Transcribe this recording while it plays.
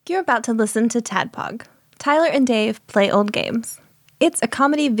You're about to listen to Tadpog. Tyler and Dave play old games. It's a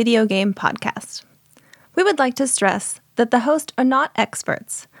comedy video game podcast. We would like to stress that the hosts are not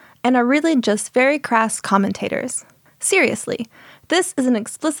experts and are really just very crass commentators. Seriously, this is an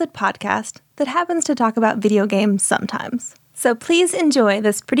explicit podcast that happens to talk about video games sometimes. So please enjoy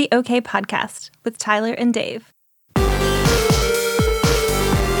this pretty okay podcast with Tyler and Dave.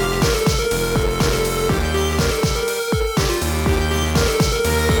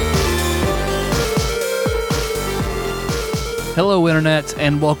 Hello, Internet,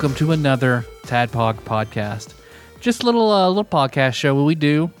 and welcome to another Tadpog podcast. Just a little podcast show we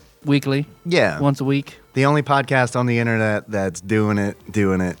do weekly. Yeah. Once a week. The only podcast on the internet that's doing it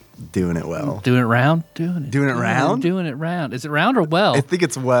well. Doing it round? Doing it round? Doing it round. Is it round or well? I think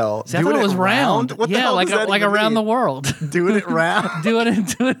it's well. See, I thought it was round. What the yeah, hell like does that like even around mean? the world. Doing it round? doing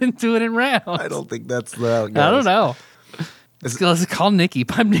it round. I don't think that's the. I don't know. Let's call Nikki.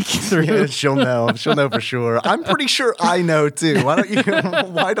 Pipe Nikki through. Yeah, she'll know. She'll know for sure. I'm pretty sure I know too. Why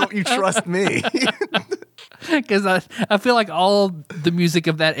don't you trust me? Because I feel like all the music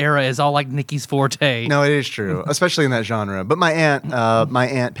of that era is all like Nikki's forte. No, it is true, especially in that genre. But my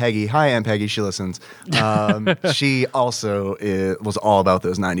aunt Peggy, hi Aunt Peggy, she listens. She also was all about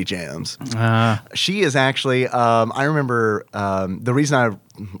those 90 jams. She is actually. I remember the reason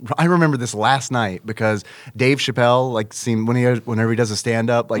I remember this last night because Dave Chappelle whenever he does a stand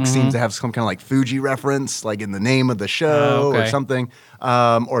up seems to have some kind of like Fuji reference like in the name of the show or something,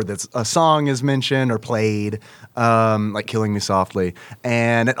 or that a song is mentioned or played, like "Killing Me Softly."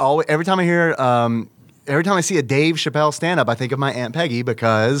 And every time I see a Dave Chappelle stand-up, I think of my Aunt Peggy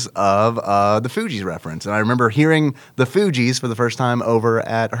because of the Fugees reference. And I remember hearing the Fugees for the first time over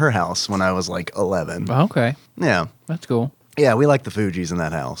at her house when I was like 11. Okay. Yeah. That's cool. Yeah, we like the Fugees in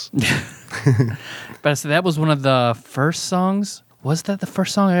that house. But so that was one of the first songs. Was that the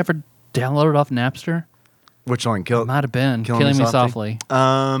first song I ever downloaded off Napster? Which one? It might have been Killing Me Softly.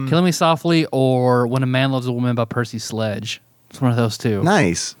 Killing Me Softly or When a Man Loves a Woman by Percy Sledge. It's one of those two.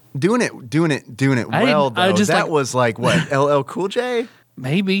 Nice. Doing it well, though. That was like, what, LL Cool J?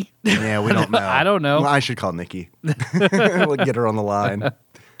 Maybe. Yeah, we don't know. I don't know. Well, I should call Nikki. We'll get her on the line.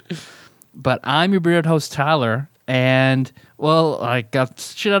 But I'm your bearded host, Tyler, and, well, I got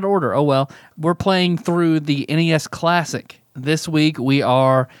shit out of order. Oh, well. We're playing through the NES Classic. This week, we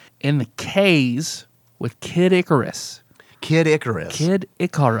are in the K's with Kid Icarus. Kid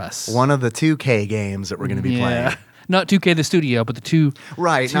Icarus. One of the 2K games that we're going to be playing. Not 2K the studio, but the 2K.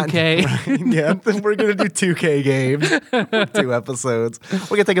 Right, yeah, we're going to do 2K games for 2 episodes.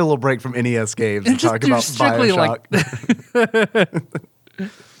 We're going to take a little break from NES games and talk about Bioshock.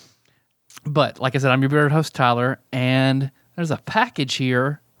 But, like I said, I'm your bearded host, Tyler, and there's a package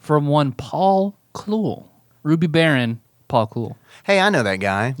here from one Paul Kluhl. Ruby Baron, Paul Kluhl. Hey, I know that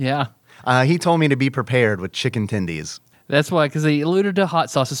guy. Yeah. He told me to be prepared with chicken tendies. That's why, because he alluded to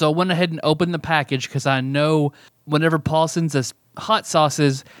hot sauces. So I went ahead and opened the package because I know whenever Paul sends us hot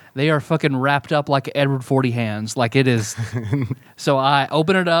sauces, they are fucking wrapped up like Edward 40 hands. Like it is. So I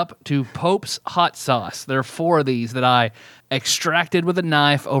open it up to Pope's hot sauce. There are 4 of these that I extracted with a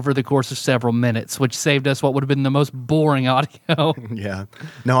knife over the course of several minutes, which saved us what would have been the most boring audio. Yeah.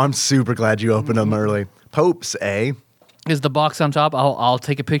 No, I'm super glad you opened them early. Pope's, eh? Is the box on top. I'll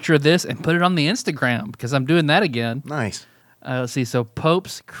take a picture of this and put it on the Instagram because I'm doing that again. Nice. Let's see. So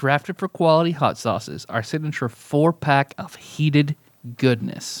Pope's Crafted for Quality hot sauces, our signature 4-pack of heated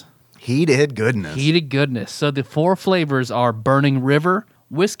goodness. Heated goodness. So the 4 flavors are Burning River,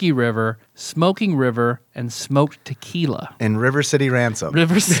 Whiskey River, Smoking River, and Smoked Tequila. And River City Ransom.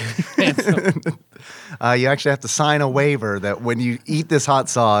 River City Ransom. You actually have to sign a waiver that when you eat this hot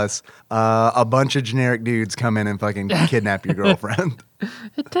sauce, a bunch of generic dudes come in and fucking kidnap your girlfriend.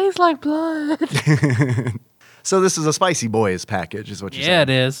 It tastes like blood. So this is a Spicy Boys package, is what you're saying? Yeah, it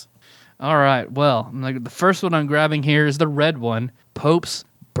is. All right. Well, the first one I'm grabbing here is the red one, Pope's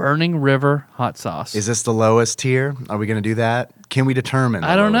Burning River hot sauce. Is this the lowest tier? Are we going to do that? Can we determine?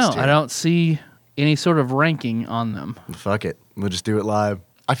 I don't know. Tier? I don't see any sort of ranking on them. Fuck it. We'll just do it live.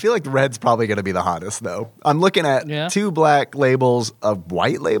 I feel like the red's probably going to be the hottest, though. I'm looking at 2 black labels, a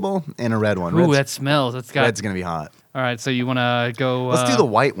white label, and a red one. Ooh, that smells. Red's going to be hot. All right, so you want to go... Let's do the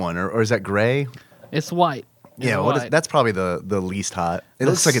white one, or is that gray? It's white. That's probably the least hot. It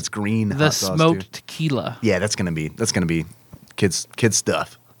looks like it's green. The hot sauce smoked too. tequila. Yeah, that's gonna be kids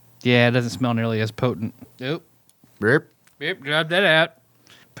stuff. Yeah, it doesn't smell nearly as potent. Nope. Burp. Yep, grab that out.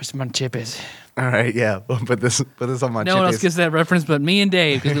 Put some on chippies. All right, yeah. We'll put this on my chippies. No one else gets that reference but me and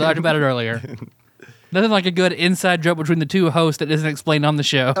Dave because we talked about it earlier. Nothing like a good inside joke between the two hosts that isn't explained on the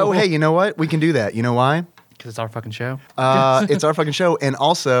show. Oh, hey, you know what? We can do that. You know why? Because it's our fucking show. It's our fucking show, and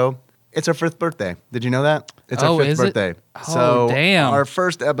also it's our 5th birthday. Did you know that? It's our 5th is it? birthday. Oh, So damn. our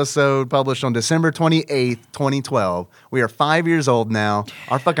first episode published on December 28th, 2012. We are 5 years old now.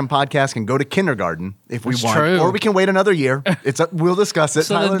 Our fucking podcast can go to kindergarten if we That's want, true. or we can wait another year. We'll discuss it.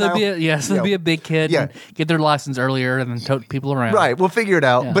 So Tyler then and they'll I- be they'll be a big kid Yeah. and get their license earlier and then tote people around. Right, we'll figure it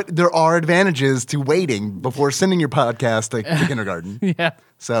out. Yeah. But there are advantages to waiting before sending your podcast to kindergarten. Yeah.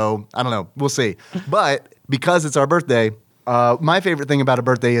 So I don't know. We'll see. But because it's our birthday, my favorite thing about a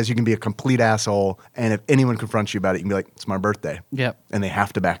birthday is you can be a complete asshole, and if anyone confronts you about it, you can be like, "It's my birthday," Yep. and they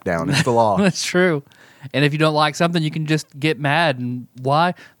have to back down. It's the law. That's true. And if you don't like something, you can just get mad. And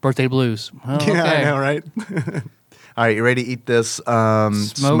why? Birthday blues. Well, Yeah, okay. I know, right? All right, you ready to eat this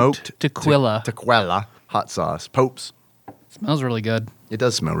smoked tequila. tequila hot sauce? Popes. Smells really good. It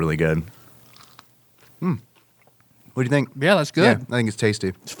does smell really good. What do you think? Yeah, that's good. Yeah, I think it's tasty.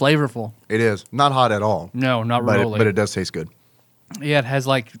 It's flavorful. It is not hot at all. No, not But really. but it does taste good. Yeah, it has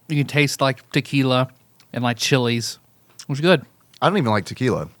like, you can taste like tequila and like chilies, which is good. I don't even like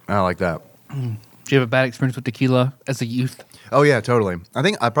tequila. I like that. Do you have a bad experience with tequila as a youth? Oh yeah, totally. I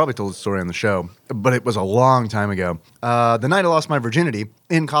think I probably told the story on the show, but it was a long time ago. The night I lost my virginity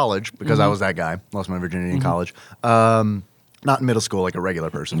in college, because I was that guy, lost my virginity in college. Not in middle school, like a regular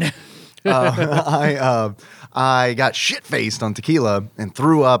person. I got shit faced on tequila and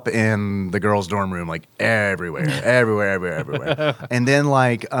threw up in the girls' dorm room, like everywhere. And then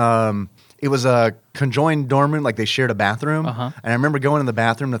it was a conjoined dorm room, like they shared a bathroom. And I remember going in the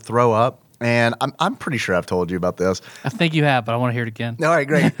bathroom to throw up. And I'm pretty sure I've told you about this. I think you have, but I want to hear it again. All right,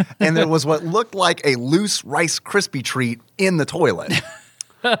 great. And there was what looked like a loose Rice Krispie treat in the toilet.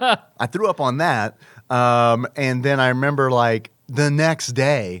 I threw up on that. And then I remember the next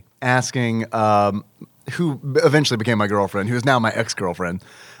day asking who eventually became my girlfriend, who is now my ex-girlfriend,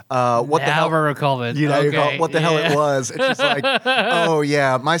 what the hell? Never recall it. You know, Okay, what the hell it yeah. was. And she's like, "Oh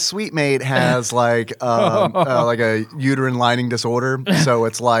yeah, my sweet mate has like a uterine lining disorder, so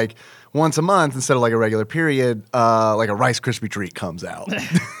it's like once a month instead of like a regular period, like a Rice Krispie treat comes out."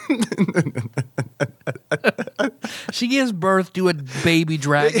 She gives birth to a baby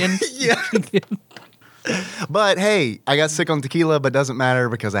dragon. Yeah. But hey, I got sick on tequila, but doesn't matter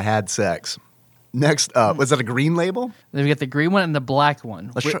because I had sex. Next up, was that a green label? Then we got the green one and the black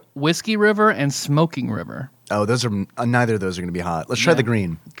one. Let's try- Whiskey River and Smoking River. Oh, those are neither of those are going to be hot. Let's try the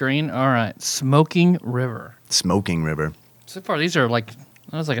green. Green, all right. Smoking River. Smoking River. So far, these are like,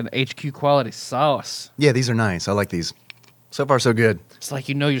 that's like an HQ quality sauce. Yeah, these are nice. I like these. So far, so good. It's like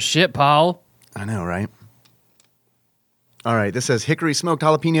you know your shit, Paul. I know, right? All right, this says hickory smoked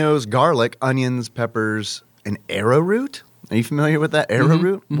jalapenos, garlic, onions, peppers, and arrowroot. Are you familiar with that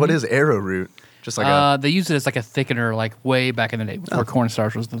arrowroot? What is arrowroot? Just like They used it as like a thickener, like way back in the day before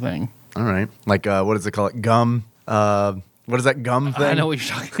cornstarch was the thing. all right, like what does it call it? Gum. What is that gum thing? I know what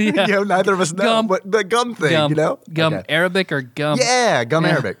you're talking about. You know, neither of us know. Gum. But the gum thing, Gum, you know? gum Okay. Arabic or gum? Yeah, gum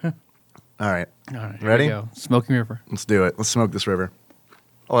Yeah. Arabic. All right. All right, here Ready? we go. Smoking River. Let's do it. Let's smoke this river.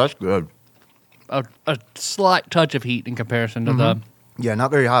 Oh, that's good. A slight touch of heat in comparison to the. Yeah, not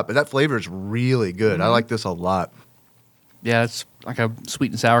very hot, but that flavor is really good. I like this a lot. Yeah, it's like a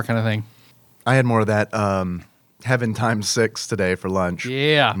sweet and sour kind of thing. I had more of that Heaven times 6 today for lunch.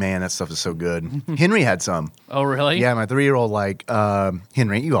 Yeah. Man, that stuff is so good. Henry had some. Oh, really? Yeah, my 3-year-old,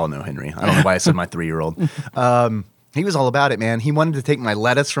 Henry, you all know Henry. I don't know why I said my 3-year-old. He was all about it, man. He wanted to take my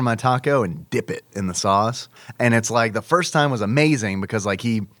lettuce from my taco and dip it in the sauce. And it's like the first time was amazing because like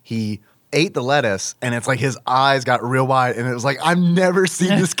he ate the lettuce and it's like his eyes got real wide and it was like, I've never seen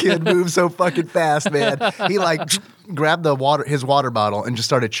this kid move so fucking fast, man. He like grabbed his water bottle and just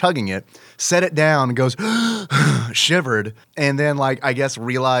started chugging it, set it down and goes, shivered, and then like I guess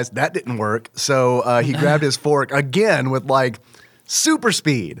realized that didn't work. So he grabbed his fork again with like super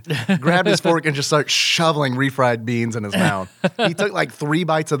speed, grabbed his fork and just started shoveling refried beans in his mouth. He took like 3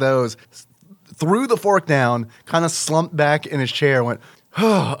 bites of those, threw the fork down, kind of slumped back in his chair, went,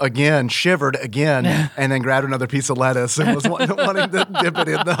 again, shivered again, and then grabbed another piece of lettuce and was wanting to dip it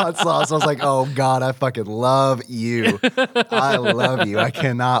in the hot sauce. I was like, oh God, I fucking love you. I love you. I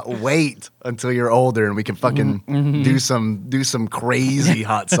cannot wait until you're older and we can fucking do some crazy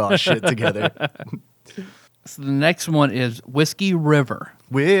hot sauce shit together. So the next one is Whiskey River.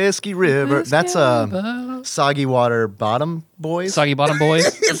 Whiskey River. Whiskey That's River. Soggy Water Bottom Boys. Soggy Bottom Boys.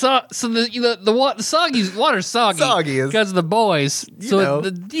 So the soggy water's soggy. Soggy is- because of the boys. You know.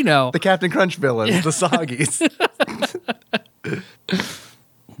 The The Captain Crunch villains, the Soggies.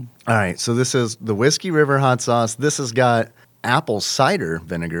 All right, so this is the Whiskey River hot sauce. This has got apple cider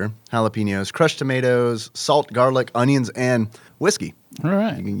vinegar, jalapenos, crushed tomatoes, salt, garlic, onions, and whiskey. All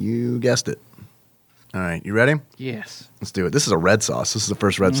right. You guessed it. All right, you ready? Yes. Let's do it. This is a red sauce. This is the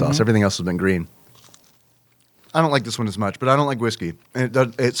first red sauce. Everything else has been green. I don't like this one as much, but I don't like whiskey. And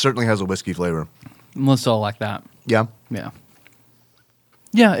it certainly has a whiskey flavor. Most all like that. Yeah. Yeah.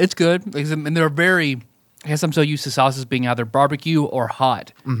 Yeah, it's good. And they're very. I guess I'm so used to sauces being either barbecue or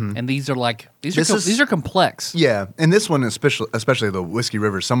hot, and these are like these are complex. Yeah, and this one, especially the Whiskey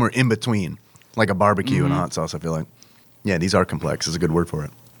River, somewhere in between, like a barbecue and a hot sauce, I feel like. Yeah, these are complex is a good word for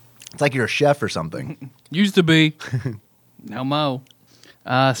it. It's like you're a chef or something. Used to be. No mo.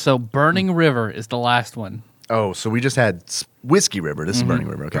 So Burning River is the last one. Oh, so we just had Whiskey River. This is Burning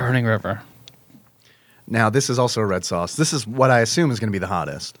River. Okay. Burning River. Now, this is also a red sauce. This is what I assume is going to be the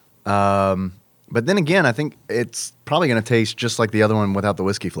hottest. But then again, I think it's probably going to taste just like the other one without the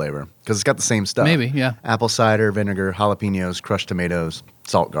whiskey flavor because it's got the same stuff. Maybe, yeah. Apple cider, vinegar, jalapenos, crushed tomatoes,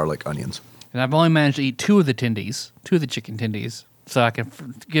 salt, garlic, onions. And I've only managed to eat two of the chicken tendies, so I can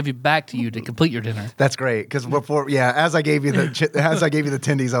give you back to you to complete your dinner. That's great because before, as I gave you the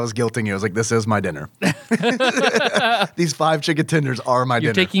tendies, I was guilting you. I was like, "This is my dinner. These 5 chicken tenders are my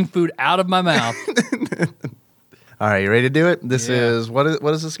You're dinner." taking food out of my mouth. All right, you ready to do it? This Yeah. is what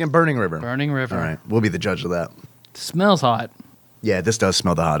is this again? Burning River. Burning River. All right, we'll be the judge of that. Smells hot. Yeah, this does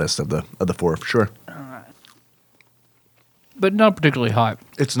smell the hottest of the 4 for sure. But not particularly hot.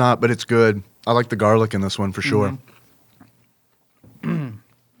 It's not, but it's good. I like the garlic in this one for sure.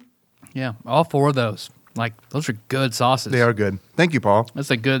 Yeah, all 4 of those. Like, those are good sauces. They are good. Thank you, Paul.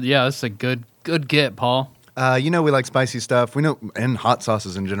 That's a good get, Paul. We like spicy stuff. We know, and hot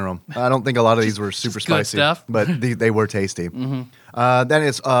sauces in general. I don't think a lot of these were super just good spicy, stuff. but they were tasty. That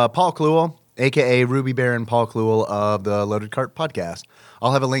is Paul Kluel, a.k.a. Ruby Baron Paul Kluel of the Loaded Cart podcast.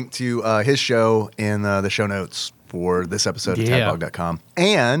 I'll have a link to his show in the show notes for this episode at tadpog.com.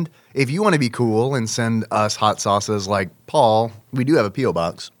 And if you want to be cool and send us hot sauces like Paul, we do have a P.O.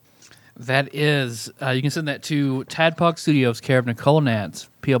 box. That is, you can send that to Tadpog Studios, care of Nicole Nance,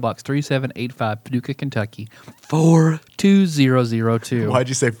 P.O. Box 3785, Paducah, Kentucky, 42002. Why'd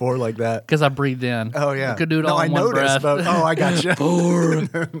you say 4 like that? Because I breathed in. Oh, yeah. I could do it all I in one noticed, breath. but I got you. 4.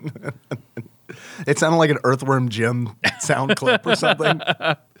 It sounded like an Earthworm Jim sound clip or something.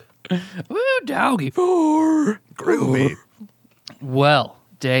 Woo, doggy. 4. Groovy. Well,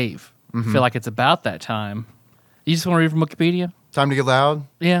 Dave, I feel like it's about that time. You just want to read from Wikipedia? Time to get loud?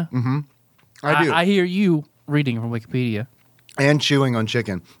 Yeah. I do. I hear you reading from Wikipedia. And chewing on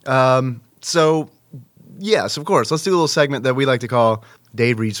chicken. So, yes, of course. Let's do a little segment that we like to call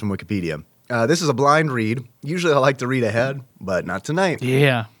Dave Reads from Wikipedia. This is a blind read. Usually I like to read ahead, but not tonight.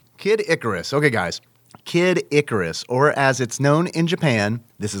 Yeah. Kid Icarus. Okay, guys. Kid Icarus, or as it's known in Japan,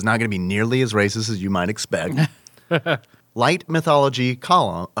 this is not going to be nearly as racist as you might expect. Light Mythology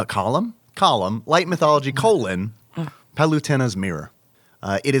column, Light Mythology : Palutena's Mirror.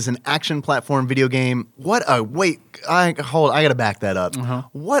 It is an action platform video game. I got to back that up.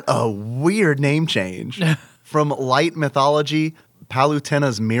 What a weird name change from Light Mythology,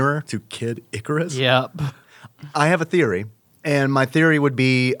 Palutena's Mirror to Kid Icarus. Yep. I have a theory, and my theory would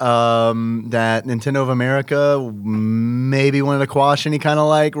be that Nintendo of America maybe wanted to quash any kind of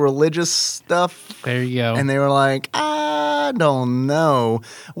like religious stuff. There you go. And they were like, I don't know.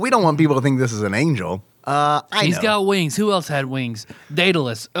 We don't want people to think this is an angel. He's got wings. Who else had wings?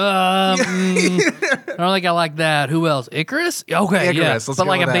 Daedalus. I don't think I like that. Who else? Icarus? Okay, Icarus, yeah. let's But go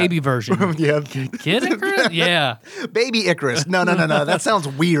like with a that. baby version. Yeah. Kid Icarus? Yeah. Baby Icarus. No. That sounds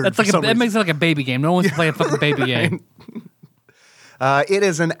weird. That's like for some that reason. makes it like a baby game. No one wants to play a fucking baby game. It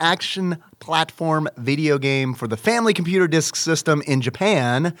is an action platform video game for the Family Computer Disk System in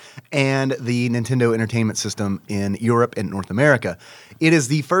Japan and the Nintendo Entertainment System in Europe and North America. It is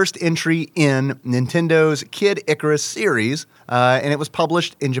the first entry in Nintendo's Kid Icarus series, and it was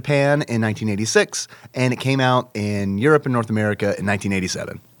published in Japan in 1986, and it came out in Europe and North America in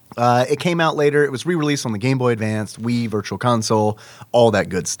 1987. It came out later. It was re-released on the Game Boy Advance, Wii, Virtual Console, all that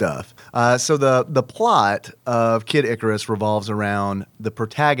good stuff. So the plot of Kid Icarus revolves around the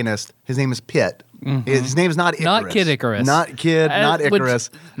protagonist. His name is Pit. His name is not Icarus. Not Kid Icarus. Not Kid, not Icarus.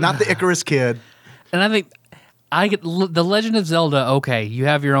 Not the Icarus Kid. And I think I get The Legend of Zelda. Okay, you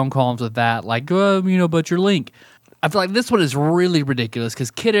have your own qualms with that. Like, but you're Link. I feel like this one is really ridiculous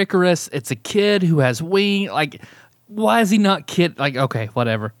because Kid Icarus, it's a kid who has wings. Like, why is he not Kid? Like, okay,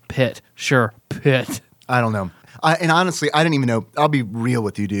 whatever. Pit. Sure, Pit. I don't know. And honestly, I didn't even know. I'll be real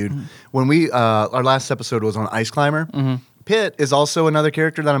with you, dude. When we our last episode was on Ice Climber, Pit is also another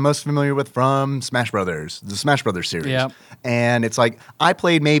character that I'm most familiar with from Smash Brothers, the Smash Brothers series. Yep. And it's like I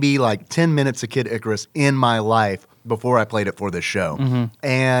played maybe like 10 minutes of Kid Icarus in my life before I played it for this show.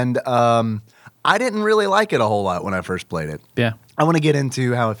 And I didn't really like it a whole lot when I first played it. Yeah. I want to get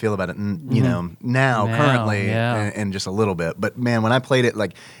into how I feel about it, you know, now, currently, yeah. and just a little bit. But man, when I played it,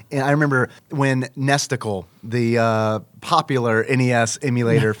 like, and I remember when Nesticle, the popular NES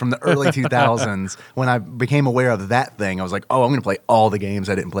emulator from the early 2000s, when I became aware of that thing, I was like, oh, I'm going to play all the games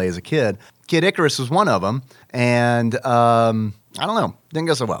I didn't play as a kid. Kid Icarus was one of them, and I don't know, didn't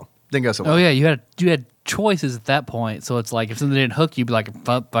go so well. Oh yeah, you had choices at that point, so it's like if something didn't hook you, you'd be like,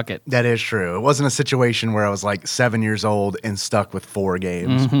 fuck it. That is true. It wasn't a situation where I was like 7 years old and stuck with 4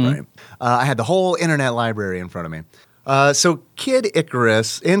 games. Right? I had the whole internet library in front of me. So Kid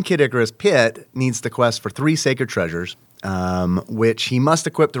Icarus, Pit needs the quest for 3 sacred treasures, which he must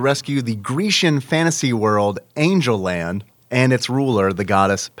equip to rescue the Grecian fantasy world Angel Land and its ruler, the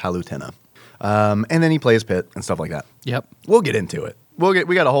goddess Palutena. And then he plays Pit and stuff like that. Yep. We'll get into it.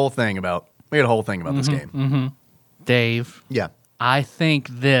 We got a whole thing about this game. Dave. Yeah. I think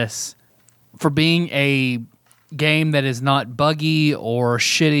this, for being a game that is not buggy or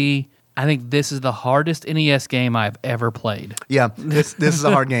shitty, I think this is the hardest NES game I've ever played. Yeah, this is a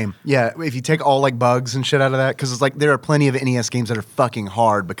hard game. Yeah, if you take all like bugs and shit out of that, because it's like there are plenty of NES games that are fucking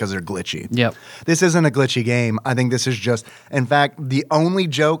hard because they're glitchy. Yep. This isn't a glitchy game. I think this is just, in fact, the only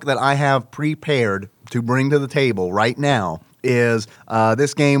joke that I have prepared to bring to the table right now is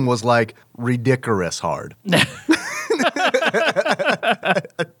this game was like ridiculous hard.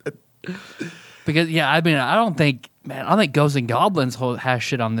 Because I don't think Ghosts and Goblins has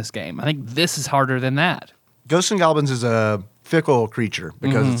shit on this game. I think this is harder than that. Ghosts and Goblins is a fickle creature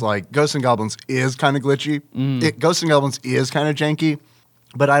because it's like Ghosts and Goblins is kind of glitchy. Ghosts and Goblins is kind of janky,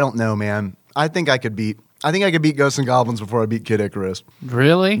 but I don't know, man. I think I could beat Ghosts and Goblins before I beat Kid Icarus.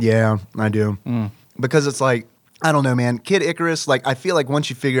 Really? Yeah, I do. Because it's like, I don't know, man. Kid Icarus, like, I feel like once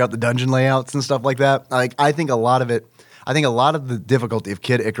you figure out the dungeon layouts and stuff like that, like, I think a lot of the difficulty of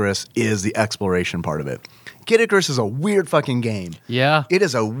Kid Icarus is the exploration part of it. Kid Icarus is a weird fucking game. Yeah. It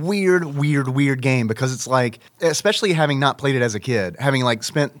is a weird game because it's like, especially having not played it as a kid, having like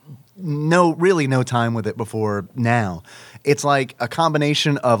spent no time with it before now. It's like a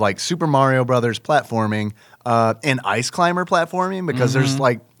combination of like Super Mario Brothers platforming and Ice Climber platforming because there's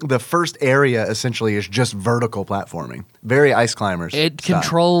like the first area essentially is just vertical platforming. Very Ice Climbers. It style.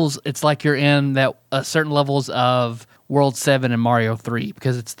 controls, it's like you're in that certain levels of World 7 and Mario 3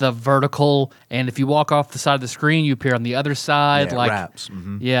 because it's the vertical, and if you walk off the side of the screen, you appear on the other side. Yeah, like wraps.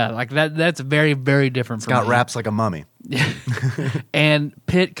 Yeah, like that's very, very different from Got wraps like a mummy. And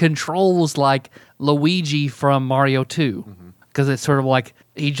Pit controls like Luigi from Mario 2 because it's sort of like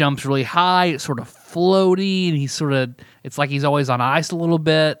he jumps really high, it's sort of floaty, and it's like he's always on ice a little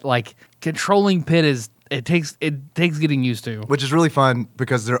bit. Like controlling Pit it takes getting used to. Which is really fun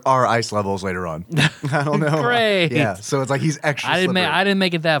because there are ice levels later on. I don't know. Great. Yeah, so it's like he's extra slippery. I didn't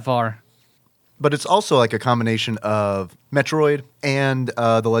make it that far. But it's also like a combination of Metroid and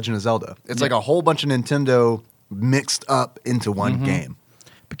The Legend of Zelda. It's like a whole bunch of Nintendo mixed up into one game.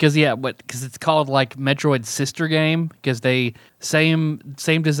 Because it's called like Metroid's sister game because they same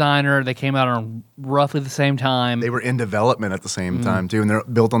designer, they came out on roughly the same time. They were in development at the same time too, and they're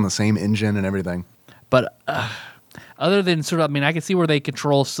built on the same engine and everything. But other than sort of, I can see where they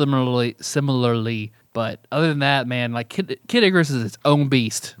control similarly. But other than that, man, like Kid Icarus is its own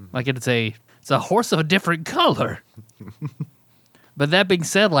beast. Like it's a horse of a different color. But that being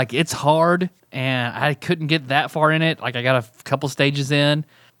said, like it's hard, and I couldn't get that far in it. Like I got a couple stages in,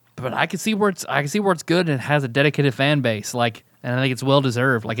 but I can see where it's good and it has a dedicated fan base. Like, and I think it's well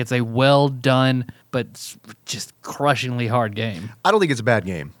deserved. Like it's a well done but just crushingly hard game. I don't think it's a bad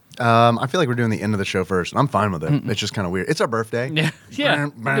game. I feel like we're doing the end of the show first, and I'm fine with it. It's just kind of weird. It's our birthday. Yeah.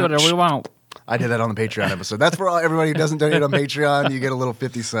 Do whatever we want. I did that on the Patreon episode. That's for everybody who doesn't donate on Patreon. You get a little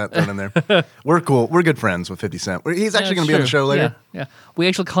 50 Cent thrown in there. We're cool. We're good friends with 50 Cent. He's actually going to be on the show later. Yeah. We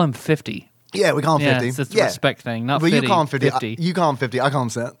actually call him 50. Yeah, we call him 50. It's a respect thing, not 50. But you call him 50. You call him 50. I call him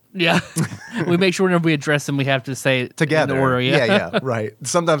Cent. Yeah. We make sure whenever we address him, we have to say it together. In order. Yeah, right.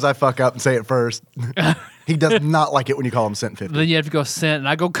 Sometimes I fuck up and say it first. He does not like it when you call him Cent 50. Then you have to go Cent, and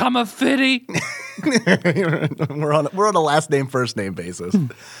I go, come a 50. We're on a last name, first name basis.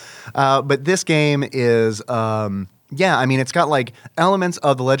 But this game is, it's got like elements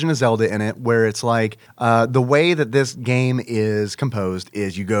of The Legend of Zelda in it where it's like the way that this game is composed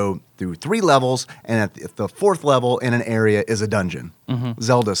is you go through 3 levels, and at the 4th level in an area is a dungeon,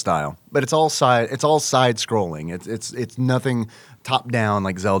 Zelda style. But it's all side scrolling. It's nothing top down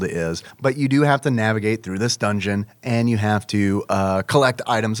like Zelda is, but you do have to navigate through this dungeon, and you have to collect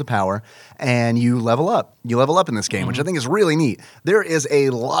items of power, and you level up. You level up in this game, which I think is really neat. There is a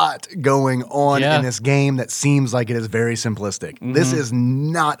lot going on in this game that seems like it is very simplistic. This is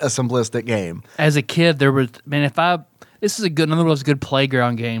not a simplistic game. As a kid, this is another one of those good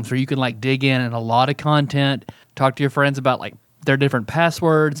playground games where you can like dig in and a lot of content, talk to your friends about like their different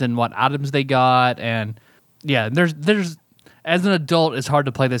passwords and what items they got, and yeah, there's as an adult it's hard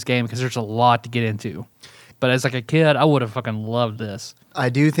to play this game because there's a lot to get into. But as like a kid, I would have fucking loved this. I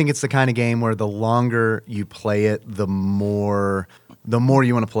do think it's the kind of game where the longer you play it, the more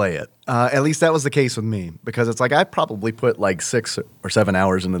you want to play it. At least that was the case with me, because it's like I probably put like 6 or 7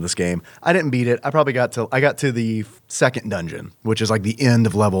 hours into this game. I didn't beat it. I got to the second dungeon, which is like the end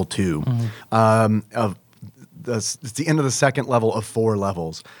of level 2. It's the end of the second level of 4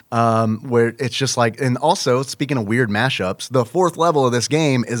 levels, where it's just like, and also speaking of weird mashups, the 4th level of this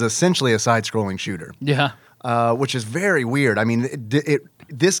game is essentially a side-scrolling shooter. Yeah. Which is very weird. I mean,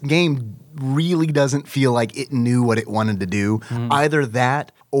 this game really doesn't feel like it knew what it wanted to do. Either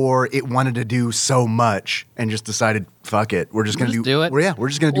that, or it wanted to do so much and just decided, fuck it, we're just going to do it. We're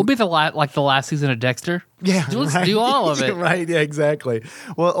just going to do. We'll be the last season of Dexter. Yeah, let's right. do all of it. Right? Yeah, exactly.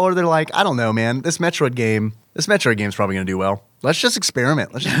 Well, or they're like, I don't know, man. This Metroid game's probably going to do well. Let's just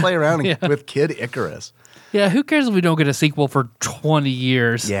experiment. Let's just play around with Kid Icarus. Yeah, who cares if we don't get a sequel for 20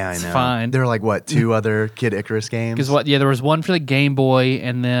 years? Yeah, I know. It's fine. There are like, what, 2 other Kid Icarus games? Because there was one for the Game Boy,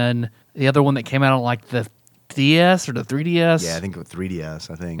 and then the other one that came out on like the DS or the 3DS. Yeah, I think with 3DS,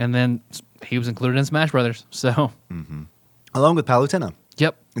 I think. And then he was included in Smash Brothers. So, Along with Palutena,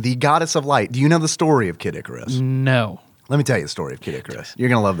 yep. the goddess of light. Do you know the story of Kid Icarus? No. Let me tell you the story of Kid Icarus. You're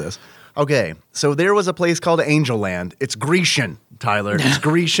going to love this. Okay, so there was a place called Angel Land. It's Grecian, Tyler. It's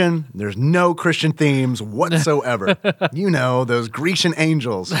Grecian. There's no Christian themes whatsoever. You know, those Grecian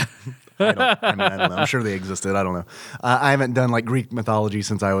angels. I don't know. I'm sure they existed. I don't know. I haven't done like Greek mythology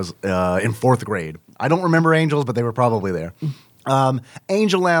since I was in 4th grade. I don't remember angels, but they were probably there.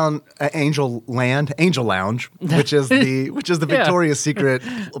 Angel Lounge, which is the Victoria's Secret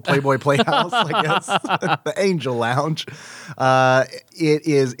Playboy Playhouse, I guess. The Angel Lounge.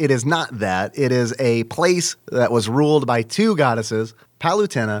 It is not that. It is a place that was ruled by 2 goddesses,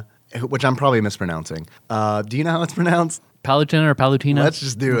 Palutena, which I'm probably mispronouncing. Do you know how it's pronounced? Palutena or Palutina? Let's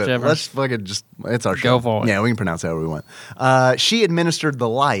just do whichever. it. Let's fucking it's our show. Go for it. Yeah, we can pronounce it however we want. She administered the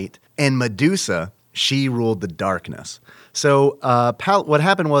light, and Medusa, she ruled the darkness. So what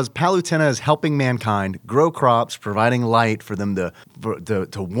happened was Palutena is helping mankind grow crops, providing light for them to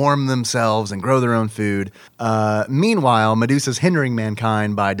warm themselves and grow their own food. Meanwhile, Medusa's hindering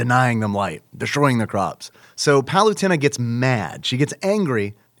mankind by denying them light, destroying their crops. So Palutena gets mad. She gets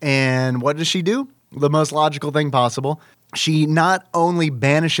angry, and what does she do? The most logical thing possible. She not only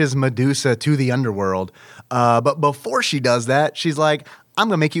banishes Medusa to the underworld, but before she does that, she's like, I'm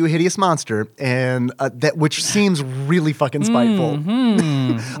going to make you a hideous monster, and which seems really fucking spiteful.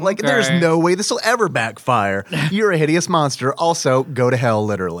 Like, Okay. There's no way this will ever backfire. You're a hideous monster. Also, go to hell,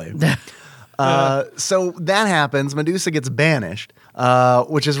 literally. So that happens. Medusa gets banished,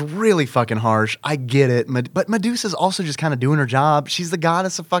 which is really fucking harsh. I get it. But Medusa's also just kind of doing her job. She's the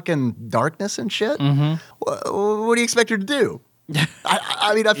goddess of fucking darkness and shit. What do you expect her to do?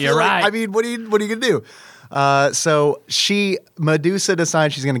 I mean, I feel You're right. I mean, what are you going to do? So Medusa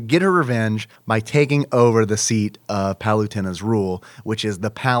decides she's going to get her revenge by taking over the seat of Palutena's rule, which is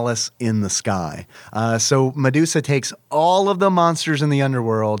the palace in the sky. So Medusa takes all of the monsters in the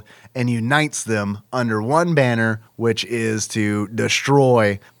underworld and unites them under one banner, which is to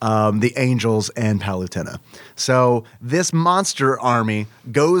destroy the angels and Palutena. So this monster army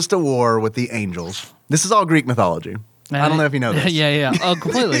goes to war with the angels. This is all Greek mythology. I don't know if you know this. Yeah. Oh,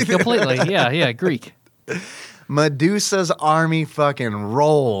 completely. Yeah, Greek. Medusa's army fucking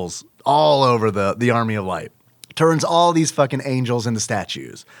rolls all over the army of light. Turns all these fucking angels into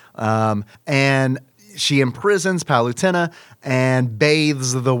statues. And she imprisons Palutena and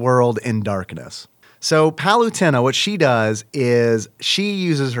bathes the world in darkness. So Palutena, what she does is she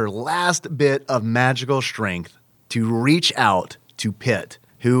uses her last bit of magical strength to reach out to Pit,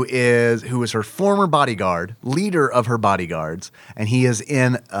 who is her former bodyguard, leader of her bodyguards, and he is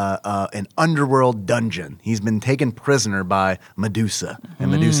in an underworld dungeon. He's been taken prisoner by Medusa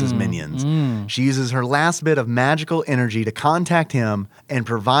and Medusa's minions. She uses her last bit of magical energy to contact him and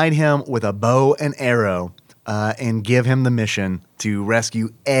provide him with a bow and arrow and give him the mission to rescue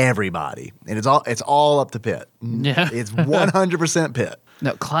everybody. And it's all up to Pit. Yeah. It's 100% Pit.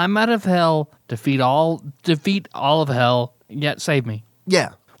 No, climb out of hell, defeat all of hell, yet save me.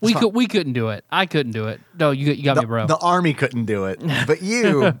 Yeah. We couldn't do it. I couldn't do it. No, you got me, bro. The army couldn't do it. But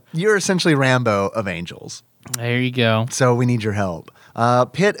you're essentially Rambo of angels. There you go. So we need your help.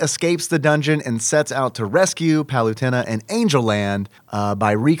 Pit escapes the dungeon and sets out to rescue Palutena and Angel Land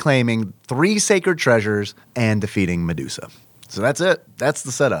by reclaiming 3 sacred treasures and defeating Medusa. So that's it. That's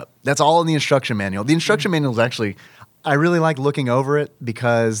the setup. That's all in the instruction manual. The instruction manual is actually, I really like looking over it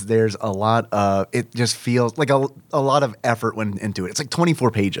because there's a lot of, it just feels like a lot of effort went into it. It's like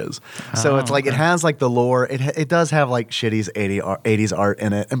 24 pages. So it's like, it has like the lore. It does have like shitty's 80s art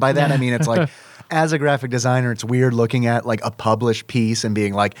in it. And by that, I mean, it's like, as a graphic designer, it's weird looking at like a published piece and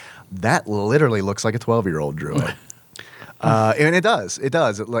being like, that literally looks like a 12-year-old drew it. And it does. And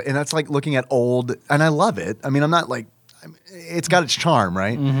that's like looking at old, and I love it. I mean, I'm not like, it's got its charm,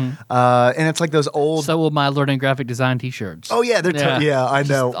 right? And it's like those old. So will my learning graphic design T-shirts. Oh yeah, yeah, I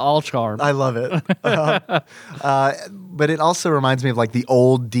know. Just all charm. I love it. But it also reminds me of like the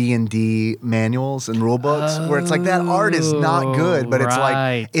old D&D manuals and rule books, where it's like that art is not good, but it's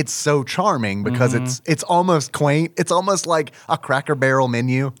like it's so charming because it's almost quaint. It's almost like a Cracker Barrel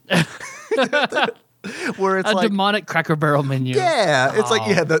menu. Where it's a demonic Cracker Barrel menu. Yeah, it's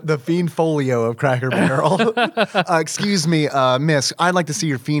like the Fiend Folio of Cracker Barrel. Excuse me, miss, I'd like to see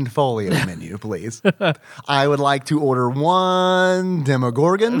your Fiend Folio menu, please. I would like to order 1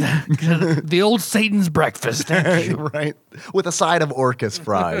 Demogorgon. The old Satan's breakfast. Right. With a side of Orcus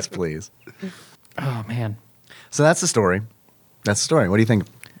fries, please. Oh, man. So that's the story. What do you think?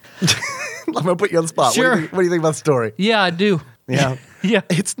 I'm going to put you on the spot. Sure. What do you think about the story? Yeah, I do. Yeah. Yeah.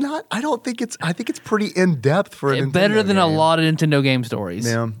 It's not, I think it's pretty in-depth for a Nintendo better than game. a lot of Nintendo game stories.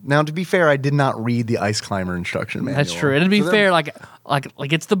 Yeah. Now, to be fair, I did not read the Ice Climber instruction manual. That's true. And to be fair, like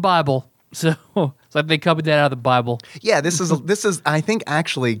it's the Bible. So it's like they copied that out of the Bible. Yeah, this is I think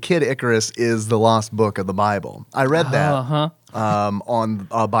actually Kid Icarus is the lost book of the Bible. I read that on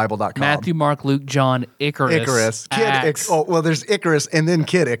Bible.com. Matthew, Mark, Luke, John, Icarus. There's Icarus and then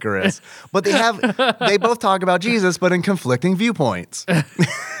Kid Icarus. But they both talk about Jesus, but in conflicting viewpoints. But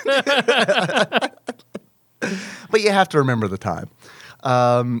you have to remember the time.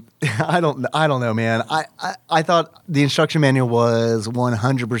 I don't know, man. I thought the instruction manual was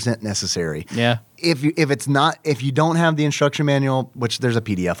 100% necessary. Yeah. If you don't have the instruction manual, which there's a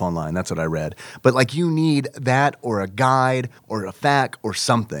PDF online, that's what I read. But like you need that or a guide or a FAQ or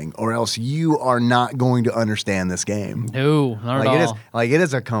something, or else you are not going to understand this game. No, not at all. It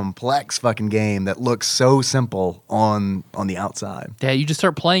is a complex fucking game that looks so simple on the outside. Yeah, you just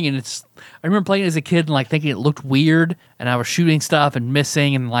start playing and I remember playing it as a kid and like thinking it looked weird, and I was shooting stuff and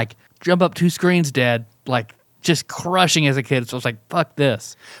missing and like jump up 2 screens dead, like just crushing as a kid. So I was like, fuck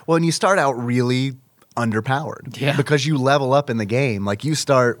this. Well, and you start out really underpowered. Yeah. Because you level up in the game. Like you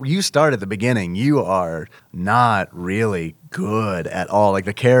start at the beginning. You are not really good at all. Like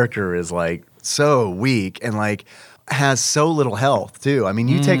the character is like so weak and like has so little health too. I mean,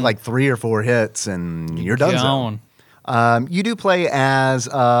 you take like 3 or 4 hits and you're done. You do play as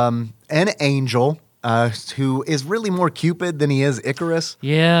an angel who is really more Cupid than he is Icarus.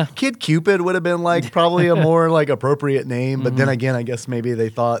 Yeah. Kid Cupid would have been like probably a more like appropriate name, but then again, I guess maybe they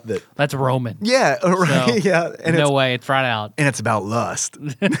thought that That's Roman. yeah, right, So, yeah, and no way, it's right out. and it's about lust.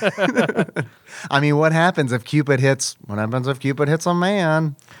 I mean, what happens if Cupid hits a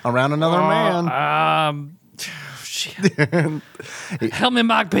man around another man? Shit. Help me,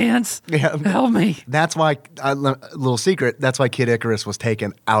 Mike Pence. Yeah. Help me. That's why, little secret, that's why Kid Icarus was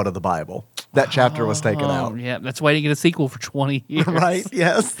taken out of the Bible. That chapter was taken out. Yeah, that's why you get a sequel for 20 years. Right?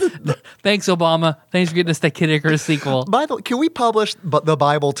 Yes. Thanks, Obama. Thanks for getting us that Kid Icarus sequel. By the way, can we publish the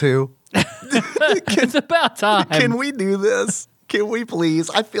Bible too? It's about time. Can we do this? Can we please?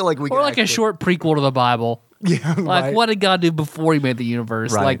 I feel like we Or can like a short prequel to the Bible. Yeah, Like, right. what did God do before he made the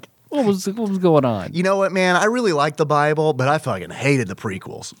universe? Right. Like, what was going on? You know what, man? I really like the Bible, but I fucking hated the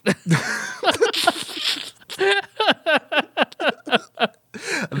prequels.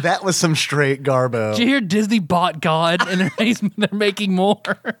 That was some straight garbo. Did you hear Disney bought God and they're making more?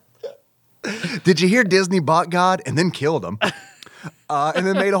 Did you hear Disney bought God and then killed him? And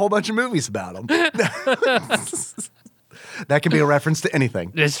then made a whole bunch of movies about him. That can be a reference to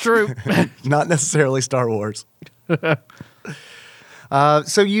anything. It's true. Not necessarily Star Wars.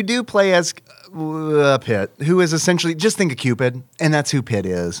 So you do play as Pit, who is essentially, just think of Cupid, and that's who Pit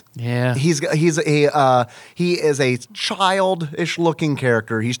is. Yeah. He is a childish looking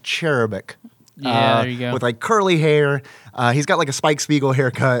character. He's cherubic. Yeah, there you go. With like curly hair. He's got like a Spike Spiegel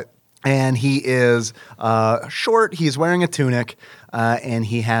haircut. And he is short. He's wearing a tunic, and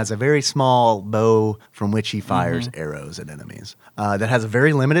he has a very small bow from which he fires arrows at enemies. That has a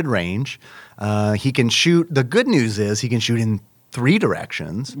very limited range. He can shoot. The good news is he can shoot in 3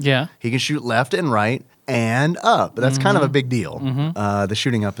 directions. Yeah. He can shoot left and right, and up. That's kind of a big deal. The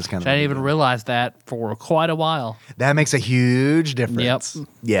shooting up is kind of I a didn't big even deal. realize that for quite a while. That makes a huge difference. Yep.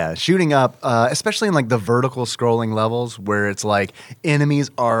 Yeah, shooting up, especially in like the vertical scrolling levels where it's like enemies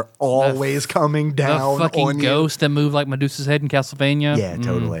are always coming down The fucking on you. ghosts that move like Medusa's head in Castlevania. Yeah,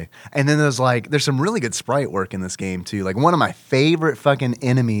 totally. And then there's some really good sprite work in this game too. Like one of my favorite fucking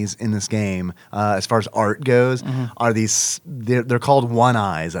enemies in this game, as far as art goes, are they're called one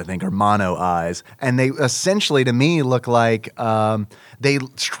eyes, I think, or mono eyes, and they essentially to me look like they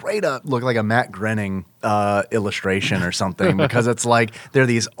straight up look like a Matt Groening illustration or something because it's like they're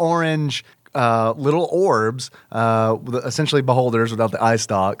these orange little orbs, essentially beholders without the eye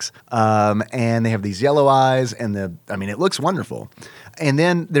stalks, and they have these yellow eyes, and it looks wonderful. And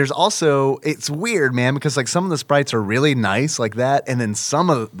then there's also, it's weird, man, because like some of the sprites are really nice like that, and then some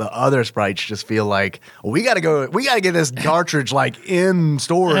of the other sprites just feel like we gotta get this cartridge like in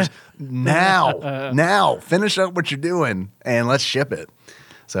stores now, finish up what you're doing and let's ship it.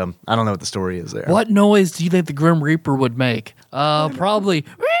 So I don't know what the story is there. What noise do you think the Grim Reaper would make? Probably.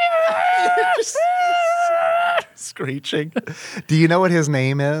 Screeching. Do you know what his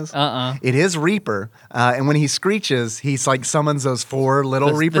name is? It is Reaper. And when he screeches, he's like summons those four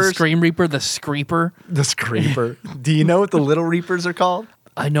little Reapers. The Scream Reaper, the Screeper. The Screeper. Do you know what the little Reapers are called?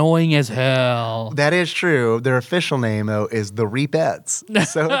 Annoying as hell. That is true. Their official name, though, is the Reapettes.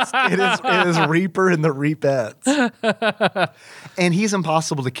 So it is Reaper and the Reapettes. And he's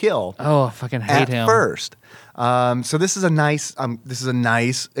impossible to kill. Oh, I fucking hate him. At first. So this is a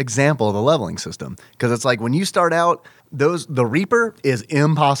nice example of the leveling system because it's like when you start out, the Reaper is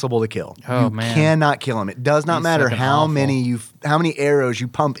impossible to kill. Oh, you man. cannot kill him. It does not He's matter fucking how awful. many arrows you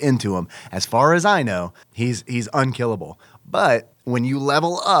pump into him. As far as I know, he's unkillable. But when you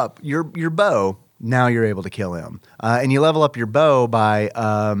level up your bow, now you're able to kill him. And you level up your bow by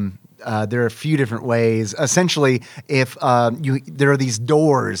there are a few different ways. Essentially, if there are these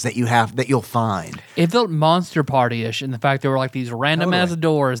doors that you'll find. It felt Monster Party-ish in the fact there were like these random ass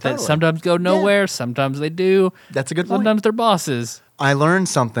doors that sometimes go nowhere, sometimes they do. That's a good point. Sometimes they're bosses. I learned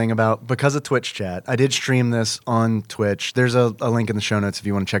something because of Twitch chat. I did stream this on Twitch. There's a link in the show notes if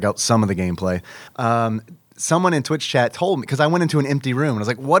you want to check out some of the gameplay. Someone in Twitch chat told me, because I went into an empty room, and I was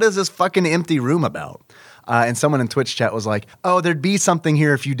like, what is this fucking empty room about? And someone in Twitch chat was like, oh, there'd be something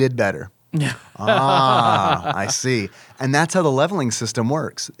here if you did better. I see. And that's how the leveling system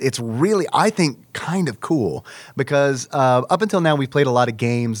works. It's really, I think, kind of cool because up until now, we've played a lot of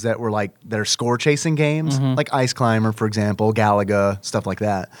games that are score chasing games, like Ice Climber, for example, Galaga, stuff like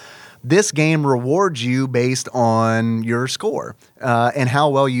that. This game rewards you based on your score and how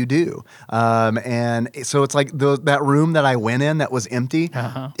well you do. And so it's like that room that I went in that was empty.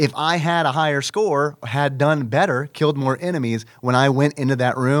 If I had a higher score, had done better, killed more enemies, when I went into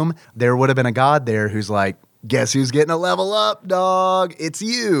that room, there would have been a god there who's like, guess who's getting a level up, dog? It's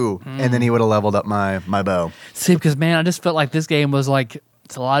you. And then he would have leveled up my bow. See, because, man, I just felt like this game was like,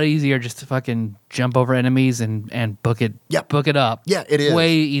 it's a lot easier just to fucking jump over enemies and book it up. Yeah, it is.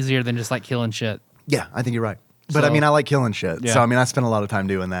 Way easier than just like killing shit. Yeah, I think you're right. But So- I mean, I like killing shit. Yeah. So I mean, I spent a lot of time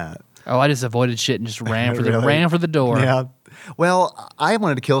doing that. Oh, I just avoided shit and just ran for Really? the door. Yeah. Well, I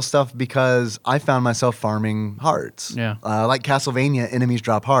wanted to kill stuff because I found myself farming hearts. Yeah. Like Castlevania, enemies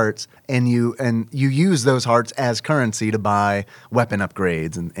drop hearts, and you use those hearts as currency to buy weapon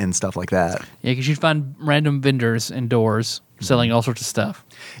upgrades and stuff like that. Yeah, because you'd find random vendors and doors selling all sorts of stuff.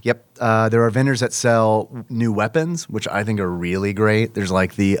 Yep. There are vendors that sell new weapons, which I think are really great. There's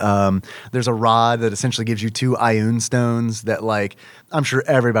like there's a rod that essentially gives you 2 Ioun stones that, like, I'm sure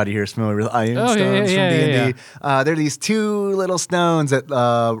everybody here is familiar with Ioun stones from D&D. They're these 2 little stones that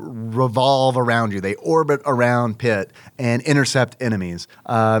revolve around you. They orbit around Pit and intercept enemies.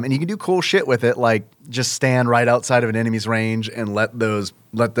 And you can do cool shit with it, like just stand right outside of an enemy's range and let those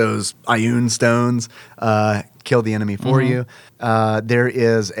Ioun stones kill the enemy for you. There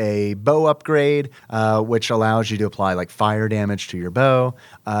is a bow upgrade, which allows you to apply like fire damage to your bow.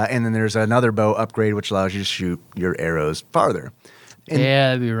 And then there's another bow upgrade, which allows you to shoot your arrows farther. And yeah,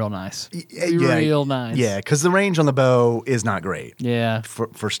 that'd be real nice. Real nice. Yeah, because the range on the bow is not great. Yeah.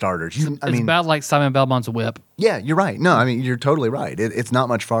 For starters. It's about like Simon Belmont's whip. Yeah, you're right. No, I mean, you're totally right. It's not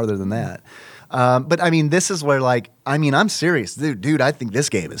much farther than that. But I mean, this is where, like, I mean, I'm serious. Dude, I think this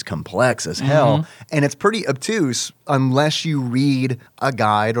game is complex as hell. And it's pretty obtuse unless you read a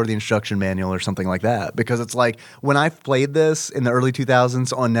guide or the instruction manual or something like that. Because it's like, when I played this in the early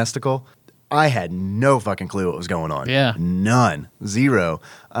 2000s on Nesticle, I had no fucking clue what was going on. Yeah. None. Zero.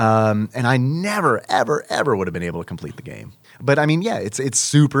 And I never, ever, ever would have been able to complete the game. But I mean, yeah, it's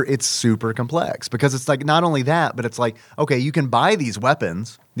super complex because it's like not only that, but it's like, okay, you can buy these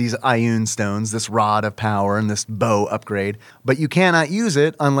weapons, these Ioun stones, this rod of power and this bow upgrade, but you cannot use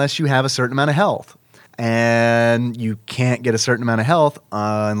it unless you have a certain amount of health. And you can't get a certain amount of health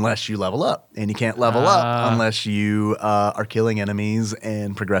unless you level up. And you can't level up unless you are killing enemies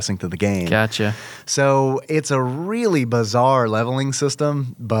and progressing through the game. Gotcha. So it's a really bizarre leveling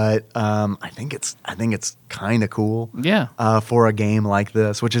system, but I think it's kind of cool. Yeah. For a game like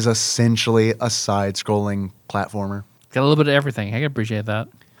this, which is essentially a side-scrolling platformer. Got a little bit of everything. I can appreciate that.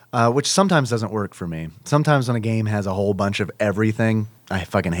 Which sometimes doesn't work for me. Sometimes when a game has a whole bunch of everything, I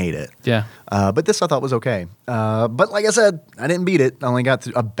fucking hate it. Yeah. But this I thought was okay. But like I said, I didn't beat it. I only got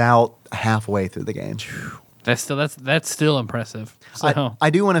to about halfway through the game. That's still impressive. So. I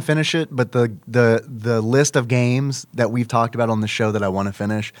do want to finish it, but the list of games that we've talked about on the show that I want to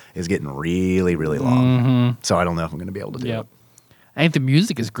finish is getting really, really long. So I don't know if I'm going to be able to do it. I think the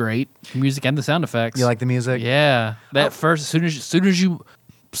music is great. The music and the sound effects. You like the music? Yeah. That first, as soon as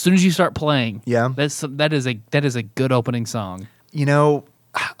you start playing, that is a good opening song. You know,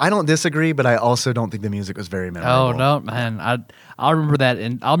 I don't disagree, but I also don't think the music was very memorable. Oh no, man! I'll remember that,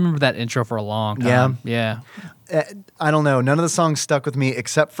 and I'll remember that intro for a long time. Yeah. I don't know. None of the songs stuck with me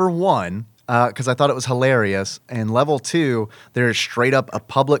except for one, because I thought it was hilarious. And level 2, there's straight up a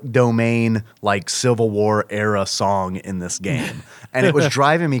public domain like Civil War era song in this game, and it was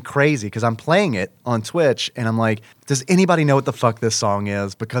driving me crazy because I'm playing it on Twitch, and I'm like, does anybody know what the fuck this song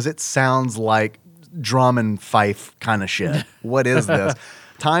is? Because it sounds like drum and fife kind of shit. What is this?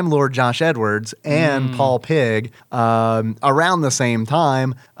 Time Lord Josh Edwards and Paul Pig around the same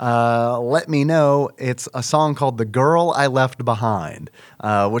time let me know it's a song called The Girl I Left Behind,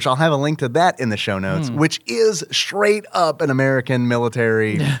 which I'll have a link to that in the show notes, which is straight up an American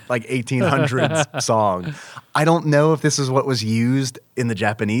military like 1800s song. I don't know if this is what was used in the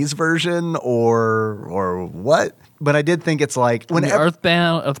Japanese version or what, but I did think it's like when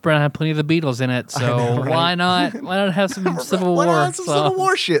Earthbound had plenty of the Beatles in it, so know, right? why not have some Civil War? Why not have some Civil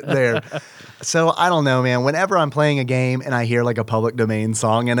War shit there? So I don't know, man. Whenever I'm playing a game and I hear like a public domain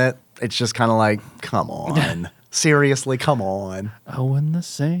song in it, it's just kind of like, come on. Seriously, come on. Oh, and the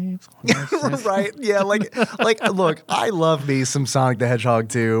Saints. Right? Yeah, like look, I love me some Sonic the Hedgehog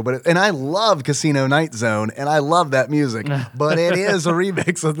 2, and I love Casino Night Zone, and I love that music, but it is a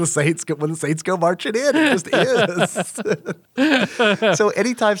remix of the Saints when the Saints go marching in. It just is. So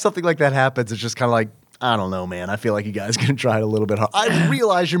anytime something like that happens, it's just kind of like, I don't know, man. I feel like you guys can try it a little bit hard. I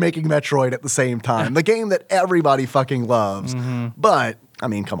realize you're making Metroid at the same time, the game that everybody fucking loves, but I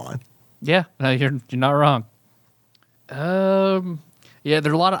mean, come on. Yeah, no, you're not wrong. Yeah,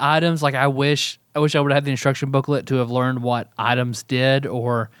 there are a lot of items. Like I wish I would have had the instruction booklet to have learned what items did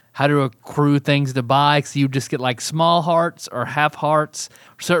or how to accrue things to buy. So you just get like small hearts or half hearts.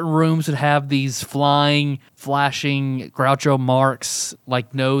 Certain rooms would have these flying, flashing Groucho Marx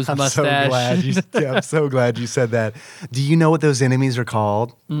like nose mustache. I'm so glad you said that. Do you know what those enemies are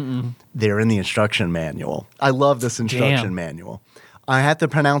called? They're in the instruction manual. I love this instruction manual. I have to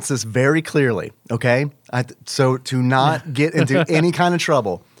pronounce this very clearly, okay? So to not get into any kind of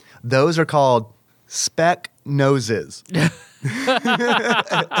trouble, those are called speck noses.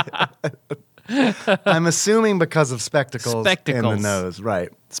 I'm assuming because of spectacles in the nose, right?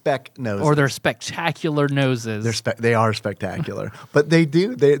 Speck noses. Or they're spectacular noses. They are spectacular. But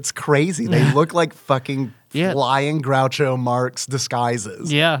it's crazy. They look like fucking flying Groucho Marx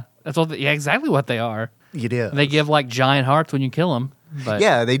disguises. Yeah, that's exactly what they are. It is. They give like giant hearts when you kill them.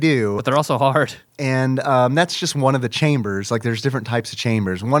 Yeah, they do. But they're also hard. And that's just one of the chambers. Like there's different types of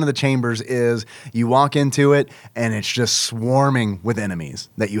chambers. One of the chambers is you walk into it and it's just swarming with enemies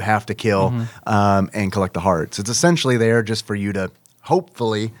that you have to kill and collect the hearts. It's essentially there just for you to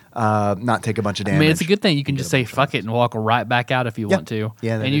hopefully not take a bunch of damage. I mean, it's a good thing. You can just say fuck it and walk right back out if you want to.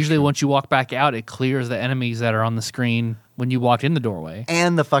 Yeah, and usually once you walk back out, it clears the enemies that are on the screen when you walked in the doorway.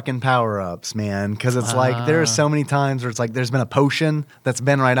 And the fucking power-ups, man. Because it's like there are so many times where it's like there's been a potion that's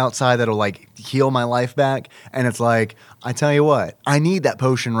been right outside that'll like heal my life back. And it's like, I tell you what, I need that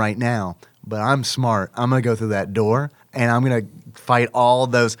potion right now. But I'm smart. I'm going to go through that door and I'm going to fight all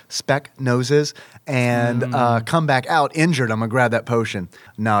those speck noses and come back out injured. I'm going to grab that potion.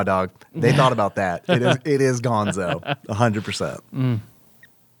 No, dog. They thought about that. It is gonzo. 100%.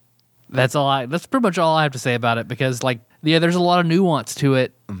 That's pretty much all I have to say about it because like, yeah, there's a lot of nuance to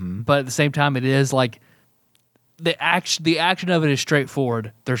it, but at the same time, it is like the action of it is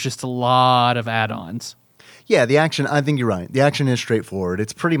straightforward. There's just a lot of add-ons. Yeah, the action, I think you're right. The action is straightforward.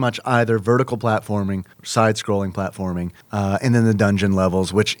 It's pretty much either vertical platforming, side-scrolling platforming, and then the dungeon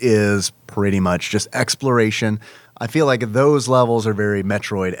levels, which is pretty much just exploration. I feel like those levels are very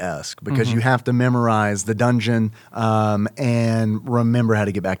Metroid-esque because you have to memorize the dungeon and remember how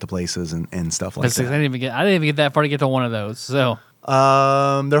to get back to places and stuff like that. I didn't even get that far to get to one of those. So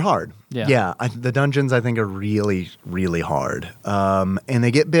they're hard. Yeah. The dungeons I think are really, really hard, and they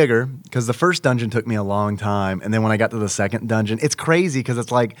get bigger because the first dungeon took me a long time, and then when I got to the second dungeon, it's crazy because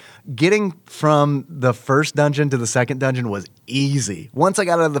it's like getting from the first dungeon to the second dungeon was easy. Once I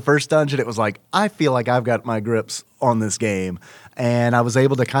got out of the first dungeon, it was like I feel like I've got my grips on this game, and I was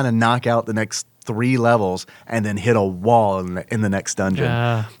able to kind of knock out the next 3 levels and then hit a wall in the next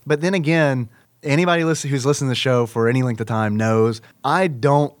dungeon. But then again, anybody who's listened to the show for any length of time knows I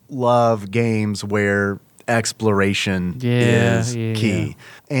don't love games where exploration is key.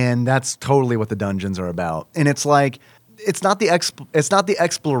 And that's totally what the dungeons are about. And it's like it's not the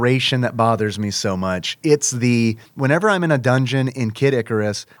exploration that bothers me so much. It's whenever I'm in a dungeon in Kid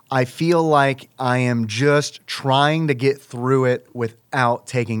Icarus, I feel like I am just trying to get through it without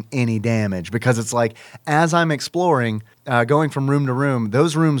taking any damage because it's like as I'm exploring, going from room to room,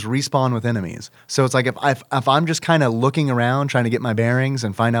 those rooms respawn with enemies. So it's like if I'm just kind of looking around trying to get my bearings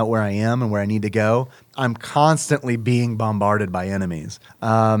and find out where I am and where I need to go, I'm constantly being bombarded by enemies.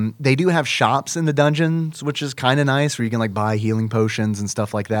 They do have shops in the dungeons, which is kind of nice, where you can like buy healing potions and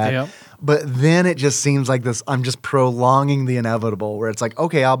stuff like that. Yep. But then it just seems like I'm just prolonging the inevitable, where it's like,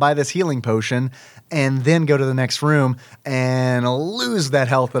 okay, I'll buy this healing potion and then go to the next room and lose that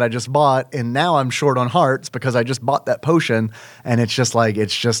health that I just bought. And now I'm short on hearts because I just bought that potion. And it's just like,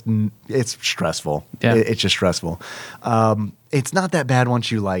 it's stressful. Yeah. It's just stressful. It's not that bad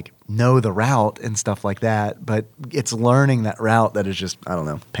once you like know the route and stuff like that, but it's learning that route that is just, I don't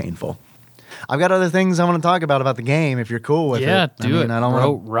know, painful. I've got other things I want to talk about the game if you're cool with it. Yeah, do it. I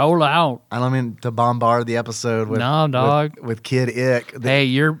don't roll out. I don't mean to bombard the episode with No, dog. with Kid Ick.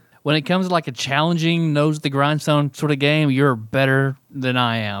 Hey, when it comes to like a challenging nose to the grindstone sort of game, you're better than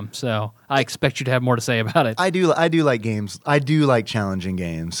I am. So I expect you to have more to say about it. I do like games. I do like challenging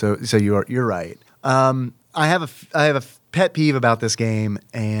games. So you're right. I have a pet peeve about this game,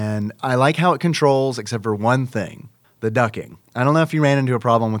 and I like how it controls, except for one thing. The ducking. I don't know if you ran into a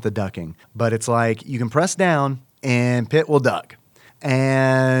problem with the ducking, but it's like you can press down and Pit will duck.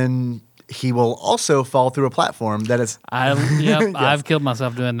 And he will also fall through a platform that is... Yes. I've killed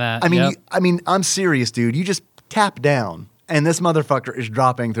myself doing that. I mean, I'm serious, dude. You just tap down and this motherfucker is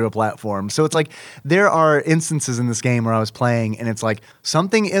dropping through a platform. So it's like there are instances in this game where I was playing and it's like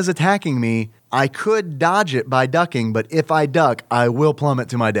something is attacking me. I could dodge it by ducking, but if I duck, I will plummet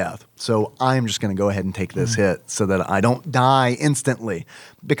to my death. So I'm just going to go ahead and take this hit so that I don't die instantly,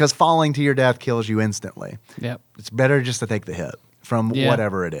 because falling to your death kills you instantly. Yep. It's better just to take the hit from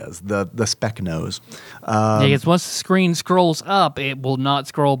whatever it is, the spec nose. Because once the screen scrolls up, it will not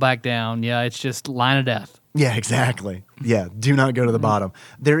scroll back down. Yeah, it's just line of death. Yeah, exactly. Yeah, do not go to the bottom.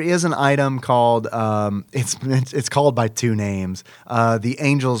 There is an item called, it's called by 2 names, the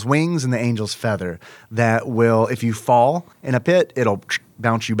Angel's Wings and the Angel's Feather, that will, if you fall in a pit, it'll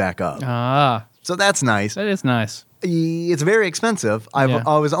bounce you back up. So that's nice. That is nice. It's very expensive. I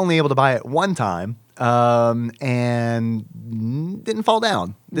was only able to buy it one time, and didn't fall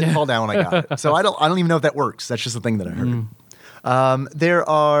down. Didn't fall down when I got it. So I don't even know if that works. That's just the thing that I heard. I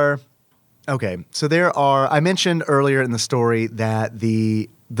mentioned earlier in the story that the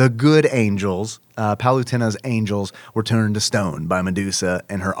good angels, Palutena's angels, were turned to stone by Medusa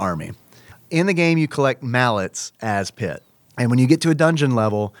and her army. In the game, you collect mallets as Pit. And when you get to a dungeon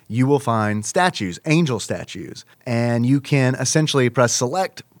level, you will find statues, angel statues. And you can essentially press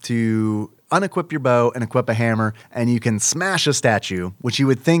select to unequip your bow and equip a hammer, and you can smash a statue, which you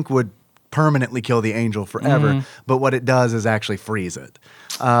would think would permanently kill the angel forever, but what it does is actually freeze it.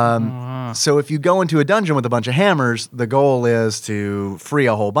 So if you go into a dungeon with a bunch of hammers, the goal is to free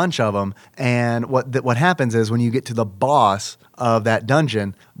a whole bunch of them. And what happens is when you get to the boss of that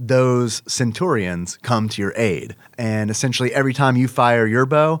dungeon, those centurions come to your aid. And essentially every time you fire your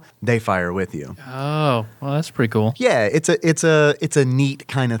bow, they fire with you. Oh, well, that's pretty cool. Yeah, it's a neat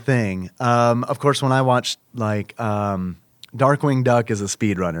kind of thing. Of course, when I watched Darkwing Duck is a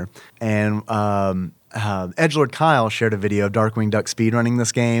speedrunner, and Edgelord Kyle shared a video of Darkwing Duck speedrunning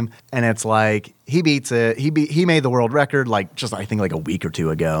this game, and it's like he beats it. He made the world record I think like a week or 2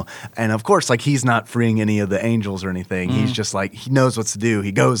 ago, and of course he's not freeing any of the angels or anything. He's just like he knows what to do.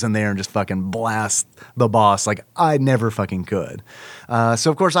 He goes in there and just fucking blasts the boss like I never fucking could.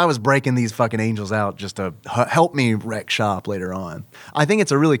 So of course I was breaking these fucking angels out just to help me wreck shop later on. I think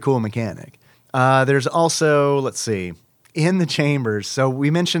it's a really cool mechanic. There's also, let's see, in the chambers. So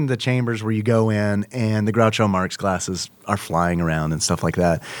we mentioned the chambers where you go in and the Groucho Marx glasses are flying around and stuff like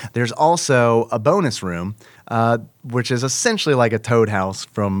that. There's also a bonus room, which is essentially like a Toad house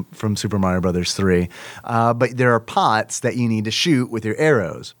from Super Mario Brothers 3. But there are pots that you need to shoot with your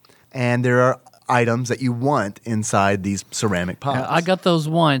arrows. And there are items that you want inside these ceramic pots. I got those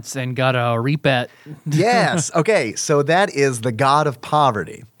once and got a repat. Yes. Okay. So that is the god of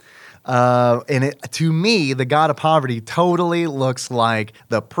poverty. To me, the god of poverty totally looks like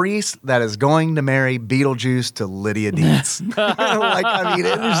the priest that is going to marry Beetlejuice to Lydia Dietz. It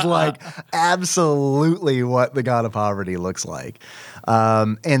is like absolutely what the god of poverty looks like.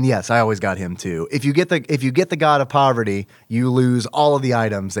 And yes, I always got him too. If you get the god of poverty, you lose all of the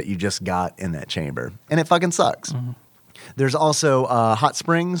items that you just got in that chamber, and it fucking sucks. Mm-hmm. There's also hot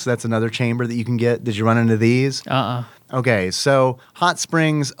springs. That's another chamber that you can get. Did you run into these? Okay, so hot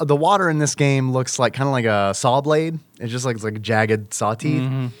springs. The water in this game looks like kind of like a saw blade. It just looks like jagged saw teeth.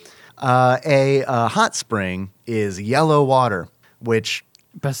 Mm-hmm. A hot spring is yellow water, which.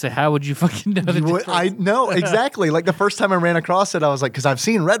 But say, how would you fucking know the difference? I know, exactly. Like the first time I ran across it, I was like, because I've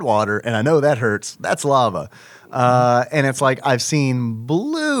seen red water and I know that hurts. That's lava. And it's like I've seen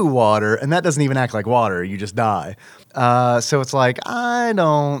blue water and that doesn't even act like water. You just die. So it's like, I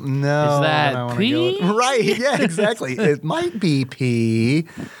don't know. Is that pee? Right. Yeah, exactly. It might be pee.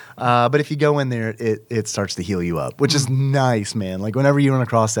 But if you go in there, it starts to heal you up, which is nice, man. Like whenever you run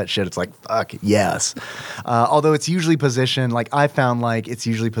across that shit, it's like, fuck, yes. Although it's usually positioned, like I found like it's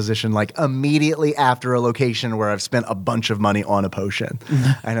usually positioned like immediately after a location where I've spent a bunch of money on a potion.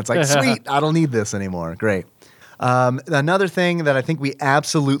 And it's like, sweet, I don't need this anymore. Great. Another thing that I think we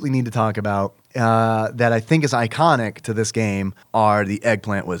absolutely need to talk about that I think is iconic to this game are the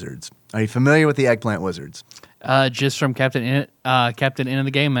Eggplant Wizards. Are you familiar with the Eggplant Wizards? Just from Captain In and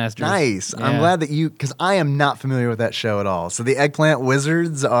the Game Masters. Nice. Yeah. I'm glad that because I am not familiar with that show at all. So the Eggplant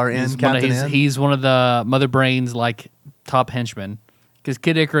Wizards are in Captain In? He's one of the Mother Brain's like top henchmen because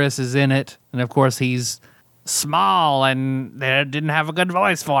Kid Icarus is in it, and of course he's small and they didn't have a good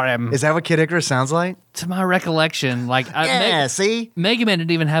voice for him. Is that what Kid Icarus sounds like? To my recollection, like see, Mega Man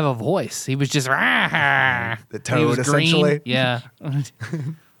didn't even have a voice. He was just the Toad, he was essentially. Green. Yeah,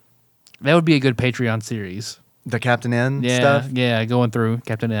 that would be a good Patreon series. The Captain N stuff? Yeah, going through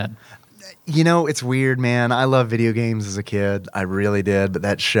Captain N. You know, it's weird, man. I loved video games as a kid. I really did, but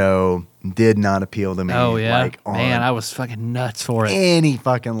that show did not appeal to me. Oh, yeah. Like, man, I was fucking nuts for it. Any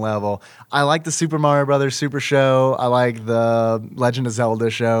fucking level. I like the Super Mario Brothers Super Show. I like the Legend of Zelda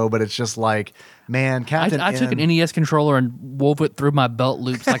show, but it's just like, man, Captain I took an NES controller and wove it through my belt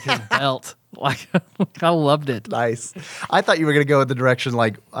loops like his belt. Like, I loved it. Nice. I thought you were going to go in the direction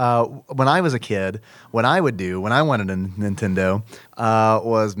like when I was a kid, what I would do when I wanted a Nintendo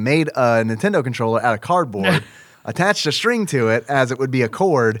was made a Nintendo controller out of cardboard, attached a string to it as it would be a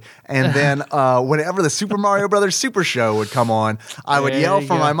cord, and then whenever the Super Mario Brothers Super Show would come on, I would yell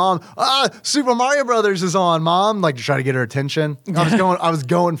for my mom, Super Mario Brothers is on, Mom, like to try to get her attention. I was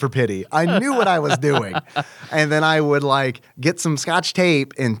going for pity. I knew what I was doing. And then I would like get some Scotch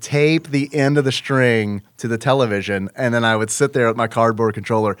tape and tape the end of the string to the television, and then I would sit there with my cardboard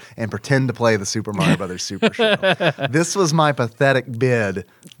controller and pretend to play the Super Mario Brothers Super Show. This was my pathetic bid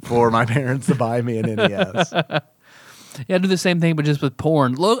for my parents to buy me an NES. Yeah, do the same thing, but just with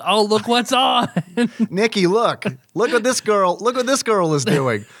porn. Look what's on. Nikki, look what this girl is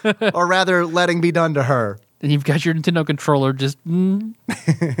doing, or rather, letting be done to her. And you've got your Nintendo controller just.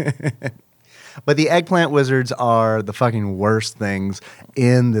 But the Eggplant Wizards are the fucking worst things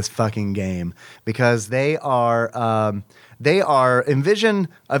in this fucking game because they are envision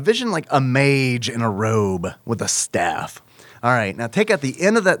like a mage in a robe with a staff. All right, now take out the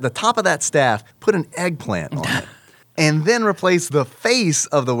end of the top of that staff, put an eggplant on it. And then replace the face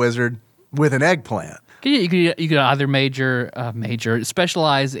of the wizard with an eggplant. You could either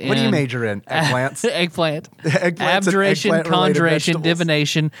specialize in... What do you major in? Eggplants? Eggplant. Abjuration, eggplant conjuration,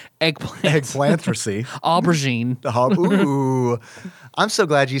 divination, eggplant. Eggplantracy. Aubergine. Ooh. I'm so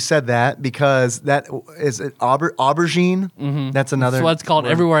glad you said that because that is it aubergine. Mm-hmm. That's another. That's what it's called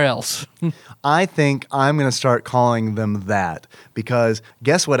everywhere else. I think I'm going to start calling them that because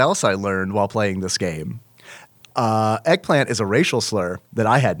guess what else I learned while playing this game? Eggplant is a racial slur that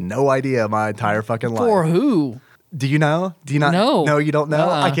I had no idea my entire fucking life. For who? Do you know? Do you not? No. No, you don't know?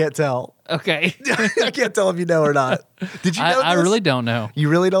 I can't tell. Okay. I can't tell if you know or not. Did you know this? I really don't know. You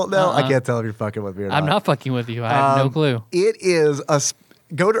really don't know? I can't tell if you're fucking with me or not. I'm not fucking with you. I have no clue. It is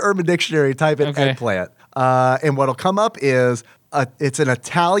go to Urban Dictionary, type in eggplant, and what'll come up is it's an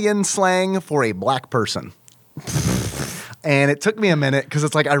Italian slang for a black person. And it took me a minute because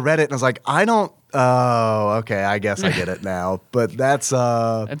it's like I read it and I was like, I don't. Oh, okay. I guess I get it now. But that's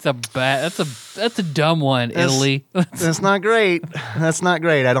That's a dumb one, Italy. that's not great. That's not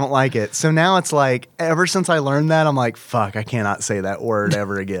great. I don't like it. So now it's like ever since I learned that, I'm like, fuck, I cannot say that word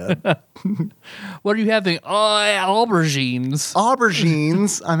ever again. What are you having? Oh, aubergines.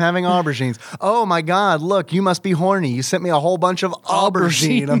 Aubergines. I'm having aubergines. Oh my God! Look, you must be horny. You sent me a whole bunch of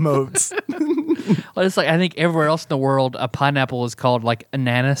aubergine emotes. Well, it's like I think everywhere else in the world, a pineapple is called like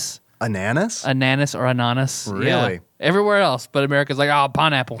ananas. Ananas? Ananas or ananas. Really? Yeah. Everywhere else, but America's like, oh,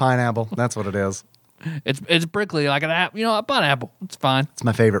 pineapple. Pineapple. That's what it is. It's prickly, like a pineapple. It's fine. It's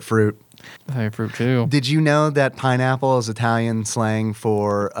my favorite fruit. My favorite fruit too. Did you know that pineapple is Italian slang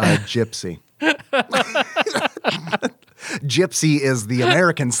for gypsy? Gypsy is the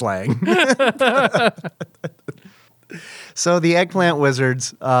American slang. So the eggplant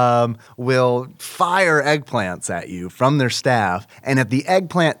wizards will fire eggplants at you from their staff, and if the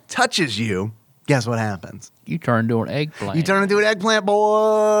eggplant touches you, guess what happens? You turn into an eggplant. You turn into an eggplant,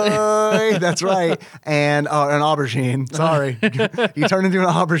 boy. That's right. And an aubergine. Sorry. You turn into an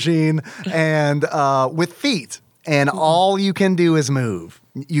aubergine and with feet. And all you can do is move.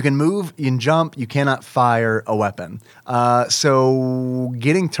 You can move, you can jump, you cannot fire a weapon. So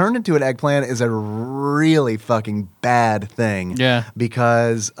getting turned into an eggplant is a really fucking bad thing. Yeah.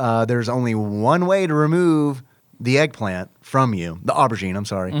 Because there's only one way to remove the eggplant from you, the aubergine, I'm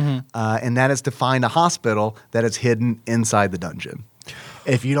sorry, and that is to find a hospital that is hidden inside the dungeon.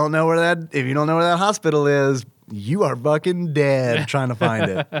 If you don't know where that hospital is, you are fucking dead trying to find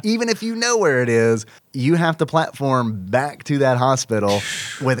it. Even if you know where it is, you have to platform back to that hospital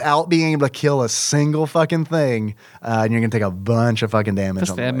without being able to kill a single fucking thing, and you're gonna take a bunch of fucking damage.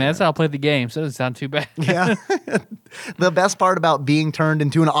 That's how I play the game, so it doesn't sound too bad. Yeah. The best part about being turned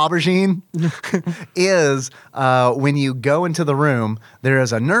into an aubergine is when you go into the room, there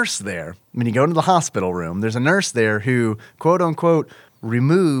is a nurse there. When you go into the hospital room, there's a nurse there who, quote unquote,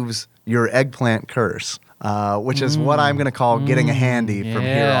 removes your eggplant curse, which is what I'm going to call getting a handy from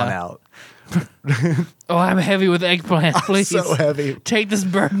here on out. Oh, I'm heavy with eggplant. Please. So heavy. Take this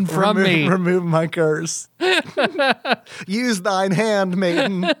burden from me. Remove my curse. Use thine hand,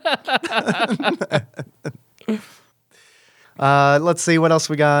 maiden. Let's see what else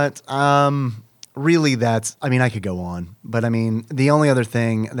we got. Really, I could go on, but the only other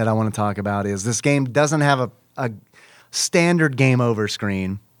thing that I want to talk about is this game doesn't have a standard game over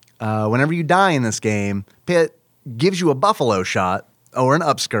screen. Whenever you die in this game, Pitt gives you a buffalo shot or an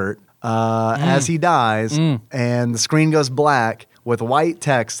upskirt as he dies, and the screen goes black with white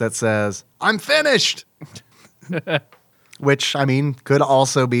text that says, "I'm finished," which, could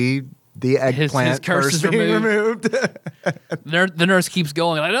also be the eggplant his curse is being removed. The nurse keeps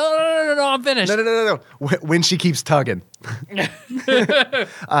going like, no, I'm finished. No. When she keeps tugging.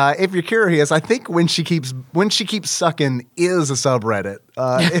 If you're curious, I think when she keeps sucking is a subreddit.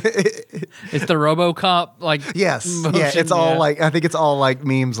 It's the RoboCop yes, motion, yeah. It's all like, I think it's all like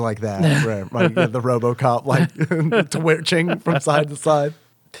memes like that. Right, the RoboCop twitching from side to side.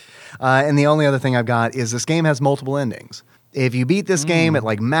 And the only other thing I've got is this game has multiple endings. If you beat this game at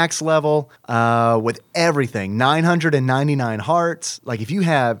max level with everything, 999 hearts, if you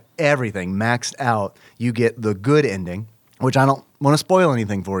have everything maxed out, you get the good ending, which I don't want to spoil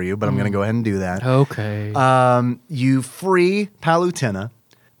anything for you, but I'm going to go ahead and do that. Okay. You free Palutena,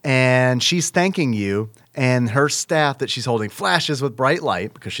 and she's thanking you, and her staff that she's holding flashes with bright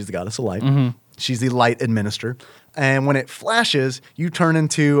light because she's the goddess of light. She's the light administrator. And when it flashes, you turn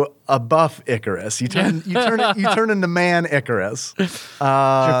into a buff Icarus. You turn into man Icarus. Your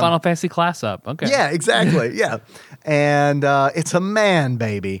Final Fantasy class up. Okay. Yeah, exactly. Yeah. And it's a man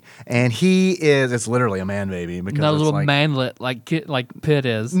baby. And it's literally a man baby. Because not a little manlet like Pitt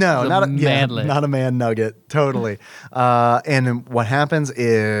is. No, not a manlet. Not a man nugget. Totally. And what happens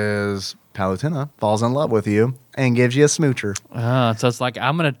is Palutena falls in love with you and gives you a smoocher. So it's like,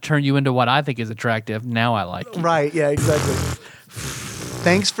 I'm going to turn you into what I think is attractive. Now I like you. Right, yeah, exactly.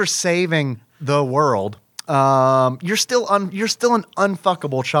 Thanks for saving the world. You're still an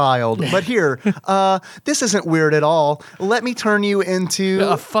unfuckable child. But here, this isn't weird at all. Let me turn you into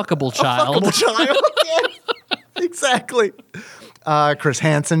a fuckable child. A fuckable child. Yeah, exactly. Chris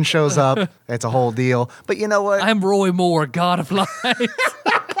Hansen shows up. It's a whole deal. But you know what? I'm Roy Moore, God of Light.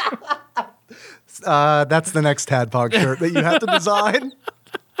 That's the next Tadpog shirt that you have to design.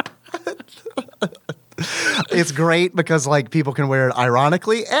 It's great because people can wear it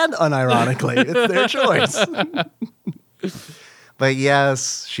ironically and unironically. It's their choice. But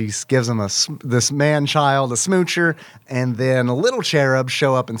yes, she gives him this man child a smoocher, and then a little cherub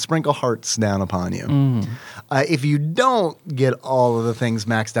show up and sprinkle hearts down upon you. If you don't get all of the things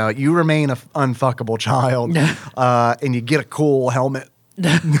maxed out, you remain an unfuckable child, and you get a cool helmet.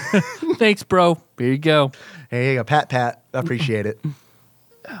 Thanks, bro. Here you go. Hey, a pat. Appreciate it.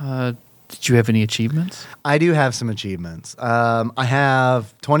 Did you have any achievements? I do have some achievements. I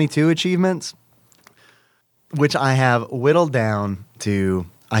have 22 achievements, which I have whittled down to,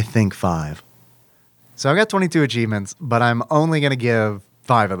 I think, 5. So I've got 22 achievements, but I'm only going to give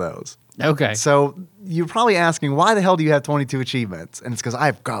 5 of those. Okay. So you're probably asking, why the hell do you have 22 achievements? And it's because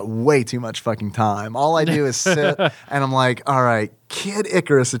I've got way too much fucking time. All I do is sit and I'm like, all right, Kid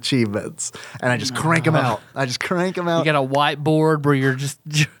Icarus achievements. And I just crank them out. You got a whiteboard where you're just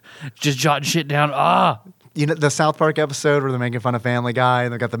jotting shit down. You know, the South Park episode where they're making fun of Family Guy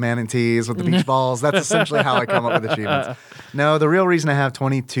and they've got the manatees with the beach balls? That's essentially how I come up with achievements. No, the real reason I have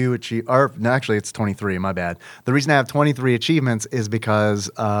 22 actually it's 23, my bad. The reason I have 23 achievements is because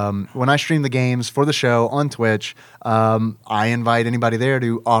when I stream the games for the show on Twitch, I invite anybody there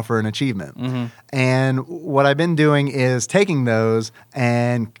to offer an achievement. And what I've been doing is taking those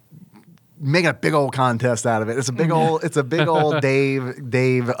and making a big old contest out of it. It's a big old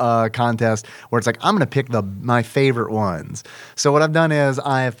Dave contest where it's like, I'm going to pick my favorite ones. So what I've done is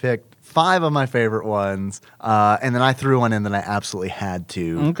I have picked 5 of my favorite ones, and then I threw one in that I absolutely had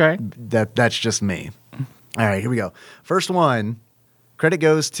to. Okay. That's just me. All right, here we go. First one, credit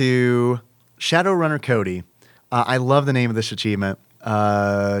goes to Shadowrunner Cody. I love the name of this achievement.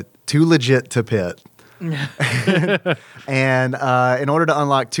 Too legit to pit. And in order to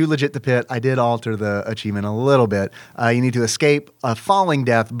unlock Too Legit to Pit, I did alter the achievement a little bit. You need to escape a falling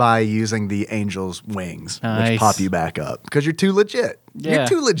death by using the angel's wings, which pop you back up because you're too legit. Yeah. You're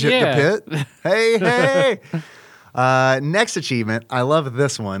too legit to pit. Hey. Next achievement, I love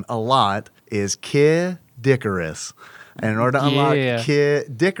this one a lot, is Kid Icarus. And in order to unlock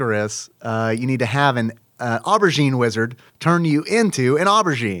Kid Icarus, you need to have an aubergine wizard turn you into an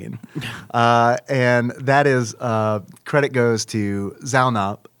aubergine. And that is, credit goes to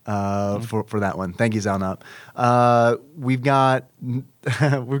Zalnop for that one. Thank you, Zalnop. We've got one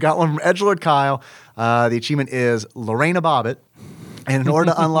from Edgelord Kyle. The achievement is Lorena Bobbitt. And in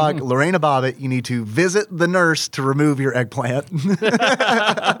order to unlock Lorena Bobbitt, you need to visit the nurse to remove your eggplant.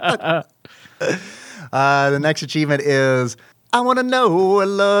 The next achievement is I Want to Know What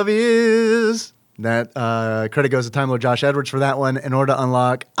Love Is. That credit goes to Time Lord Josh Edwards for that one. In order to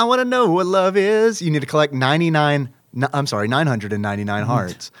unlock I Want to Know What Love Is, you need to collect 999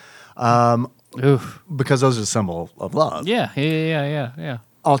 hearts. Because those are a symbol of love. Yeah.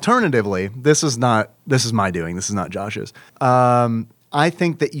 Alternatively, this is my doing. This is not Josh's. I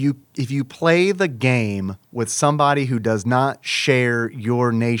think that if you play the game with somebody who does not share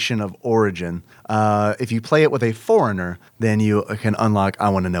your nation of origin, if you play it with a foreigner, then you can unlock I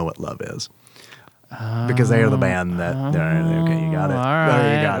Want to Know What Love Is. Because they are the band that. Okay, you got it. All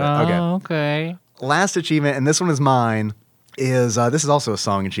right. You got it. Okay. Last achievement, and this one is mine. This is also a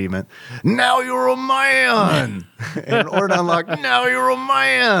song achievement. Now you're a man. In order to unlock Now You're a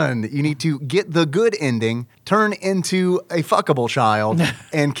Man, you need to get the good ending, turn into a fuckable child,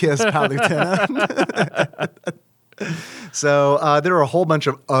 and kiss Palutena. So there are a whole bunch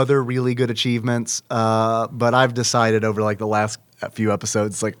of other really good achievements, but I've decided over like the last few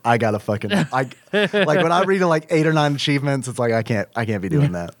episodes, like I gotta like when I read like 8 or 9 achievements, it's like I can't be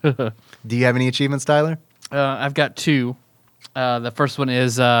doing that. Do you have any achievements, Tyler? I've got 2. The first one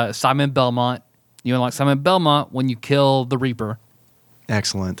is Simon Belmont. You unlock Simon Belmont when you kill the Reaper.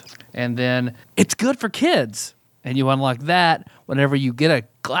 Excellent. And then it's good for kids, and you unlock that whenever you get a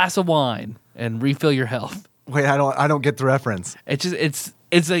glass of wine and refill your health. Wait, I don't get the reference. It's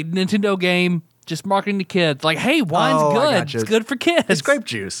a Nintendo game. Just marketing to kids. Like, hey, wine's good. Gotcha. It's good for kids. It's grape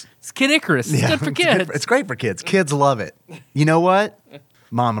juice. It's Kid Icarus. It's good for kids. It's great for kids. Kids love it. You know what?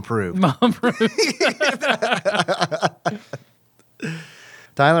 Mom approved. Mom approved.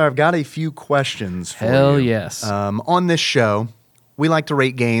 Tyler, I've got a few questions for you. Hell yes. On this show, we like to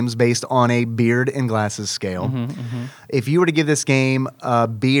rate games based on a beard and glasses scale. If you were to give this game a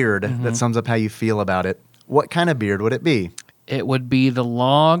beard that sums up how you feel about it, what kind of beard would it be? It would be the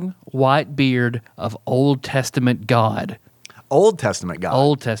long white beard of Old Testament God. Old Testament God.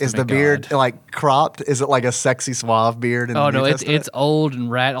 Old Testament Is the beard God. like cropped? Is it like a sexy suave beard? In the New Testament? It's old and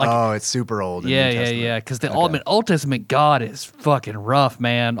rat. Like, it's super old. Yeah. Because the Old Testament God is fucking rough,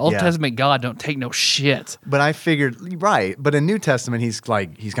 man. Old Testament God don't take no shit. But I figured right. But in New Testament, he's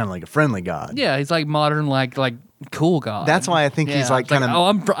kind of like a friendly God. Yeah, he's like modern, like cool God. That's why I think he's like it's kind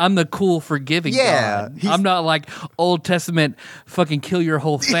of. I'm the cool forgiving Yeah, God. he's- I'm not like Old Testament fucking kill your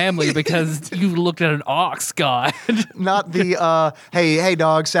whole family because you looked at an ox God. Not the hey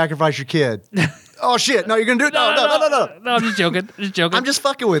dog, sacrifice your kid. Oh shit! No, you're gonna do it. No. No, I'm just joking. I'm just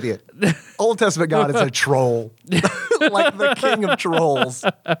fucking with you. Old Testament God is a troll, like the king of trolls.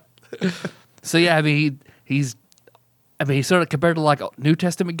 So yeah, I mean he's sort of compared to like New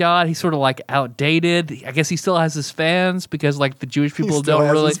Testament God, he's sort of like outdated. I guess he still has his fans because like the Jewish people still don't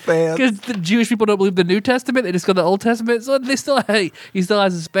has really his fans. because the Jewish people don't believe the New Testament. They just go to the Old Testament. So he still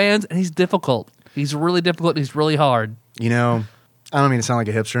has his fans, and he's difficult. He's really difficult. And he's really hard. You know, I don't mean to sound like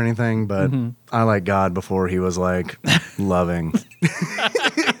a hipster or anything, but I like God before he was like loving.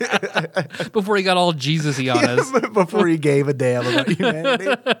 Before he got all Jesus-y on us. Before he gave a damn about humanity.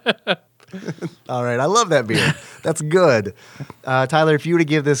 All right, I love that beer. That's good. Tyler, if you were to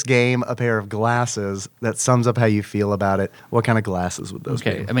give this game a pair of glasses that sums up how you feel about it, what kind of glasses would those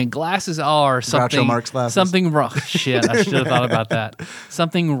Okay, be? I mean glasses are something. Groucho Marx glasses? Something wrong. Shit, I should have thought about that.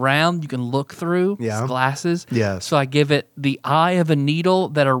 Something round you can look through. Yeah. Glasses. Yes. So I give it the eye of a needle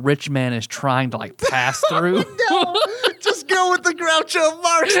that a rich man is trying to like pass through. No, just go with the Groucho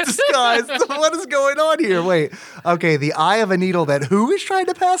Marx disguise. What is going on here? Wait. Okay, the eye of a needle that who is trying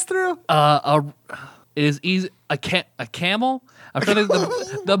to pass through? It is easy. A camel. I'm trying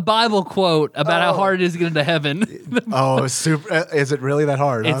to the Bible quote about how hard it is to get into heaven. Oh, super! Is it really that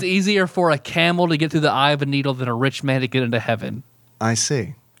hard? It's easier for a camel to get through the eye of a needle than a rich man to get into heaven. I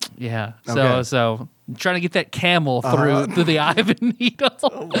see. Yeah. Okay. So I'm trying to get that camel through the eye of a needle.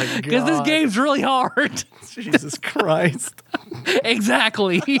 Oh my Because this God. game's really hard. Jesus Christ!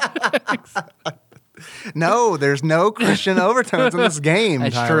 Exactly. No, there's no Christian overtones in this game.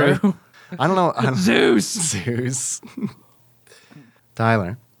 That's Tyler. true. I don't know. Zeus. Zeus.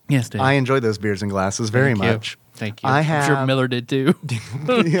 Tyler, Yes, dude. I enjoyed those beers and glasses very Thank you. much. Thank you. I I'm sure have- Miller did too.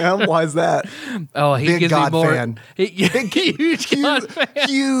 Yeah, why is that? Oh, he Big gives God me more. fan. Huge God fan.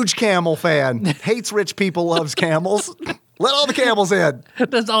 Huge camel fan. Hates rich people, loves camels. Let all the camels in.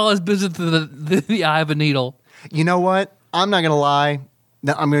 That's all his business through the eye of a needle. You know what? I'm not going to lie.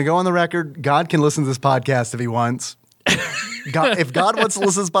 Now, I'm going to go on the record. God can listen to this podcast if he wants. If God wants to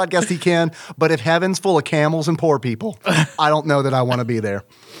listen to this podcast, he can. But if heaven's full of camels and poor people, I don't know that I want to be there.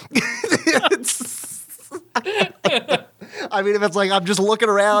 I mean, if it's like I'm just looking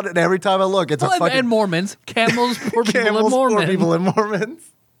around and every time I look, it's a fucking And Mormons, camels, poor people, and camels, poor Mormons. people, and Mormons.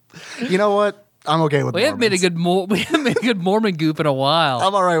 You know what? I'm okay with We haven't made a good Mormon goof in a while.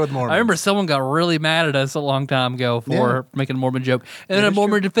 I'm all right with Mormons. I remember someone got really mad at us a long time ago for making a Mormon joke, and then a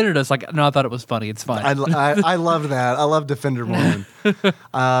Mormon defended us. Like, no, I thought it was funny. It's fine. I love that. I love Defender Mormon.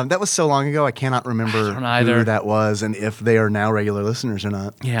 That was so long ago. I cannot remember don't either. who that was and if they are now regular listeners or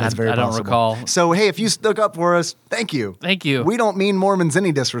not. Yeah, that's very I don't possible. recall. So hey, if you stuck up for us, thank you. Thank you. We don't mean Mormons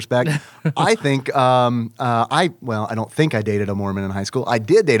any disrespect. I think I don't think I dated a Mormon in high school. I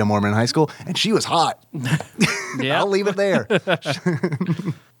did date a Mormon in high school, and she was hot. Yeah. I'll leave it there.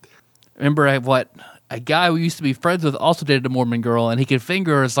 Remember a guy who used to be friends with also dated a Mormon girl, and he could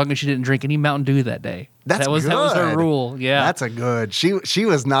finger her as long as she didn't drink any Mountain Dew that day. That was her good. rule. Yeah, That's a good. She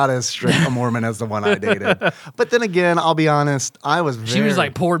was not as strict a Mormon as the one I dated. But then again, I'll be honest, I was very. she was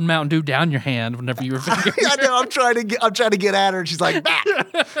like pouring Mountain Dew down your hand whenever you were fingering. I know. I'm trying to get at her, and she's like, bah!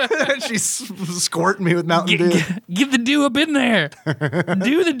 She's squirting me with Mountain Dew. Get the dew up in there.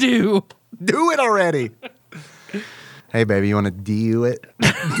 Do the dew. Do it already. Hey, baby, you want to do it?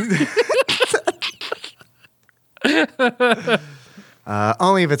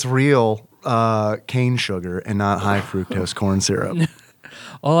 Only if it's real cane sugar and not high fructose corn syrup.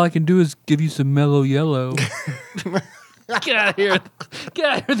 All I can do is give you some mellow yellow. Get out of here. Get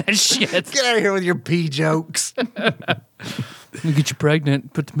out of here with that shit. Get out of here with your pee jokes. We'll get you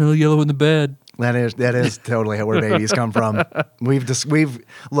pregnant. Put the mellow yellow in the bed. That is totally where babies come from.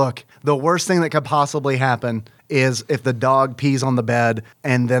 Look, the worst thing that could possibly happen is if the dog pees on the bed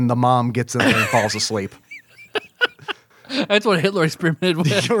and then the mom gets in there and falls asleep. That's what Hitler experimented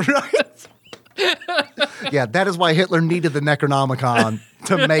with. Right? Yeah, that is why Hitler needed the Necronomicon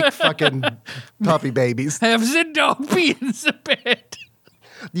to make fucking puppy babies. Have the dog pee in the bed.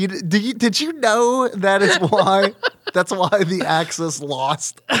 Did you know that is why? That's why the Axis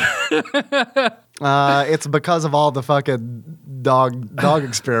lost. It's because of all the fucking dog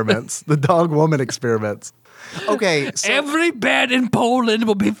experiments, the dog woman experiments. Okay, so Every bed in Poland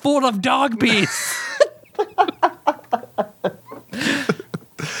will be full of dog pees.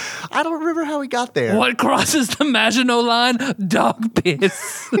 I don't remember how we got there. What crosses the Maginot Line? Dog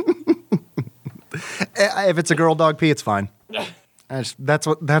piss. If it's a girl dog pee, it's fine. That's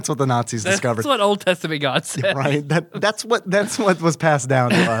what the Nazis discovered. That's what Old Testament God said. Right. That's what was passed down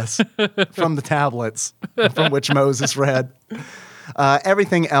to us from the tablets from which Moses read.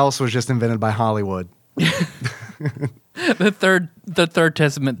 Everything else was just invented by Hollywood. The third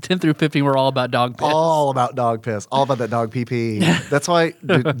Testament, 10 through 15, were all about dog piss. All about dog piss. All about that dog pee pee. That's why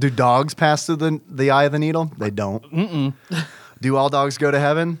do dogs pass through the eye of the needle? They don't. Mm-mm. Do all dogs go to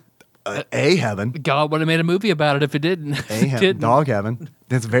heaven? A heaven. God would have made a movie about it if it didn't. A heaven. Dog heaven.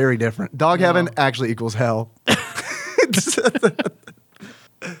 That's very different. Dog heaven actually equals hell.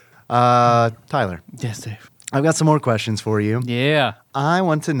 Tyler. Yes, Dave. I've got some more questions for you. Yeah. I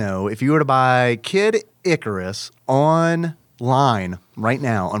want to know if you were to buy Kid Icarus online right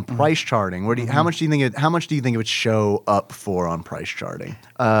now on price charting, how much do you think it would show up for on price charting?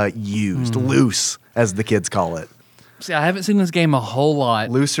 Used, loose, as the kids call it. See, I haven't seen this game a whole lot.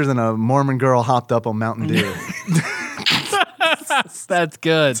 Looser than a Mormon girl hopped up on Mountain Dew. That's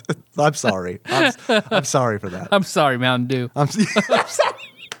good. I'm sorry. I'm sorry for that. I'm sorry, Mountain Dew. I'm sorry.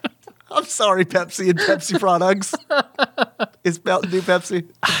 I'm sorry, Pepsi and Pepsi products. Is Mountain Dew Pepsi?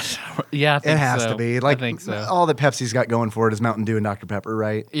 Yeah, I think it has so. to be. I think so. All that Pepsi's got going for it is Mountain Dew and Dr. Pepper,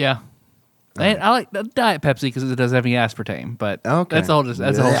 right? Yeah. I like the Diet Pepsi because it doesn't have any aspartame, but okay. that's a whole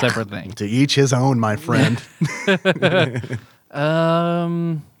separate thing. To each his own, my friend.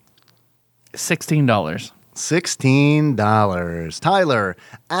 $16. $16. Tyler,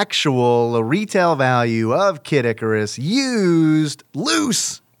 actual retail value of Kid Icarus used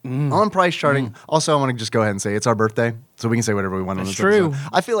loose on price charting. Also, I want to just go ahead and say it's our birthday, so we can say whatever we want on this true. episode.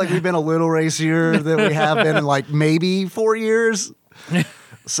 I feel like we've been a little racier than we have been in like maybe 4 years.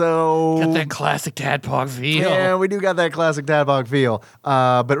 So Got that classic Tadpog feel. yeah, we do got that classic Tadpog feel.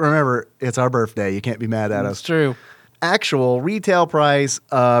 But remember, it's our birthday. You can't be mad at us. That's true. Actual retail price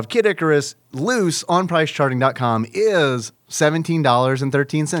of Kid Icarus loose on pricecharting.com is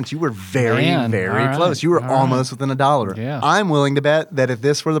 $17.13. You were very right, close. You were all almost within $1. Yeah. I'm willing to bet that if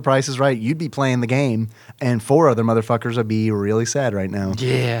this were the Price is Right, you'd be playing the game, and 4 other motherfuckers would be really sad right now.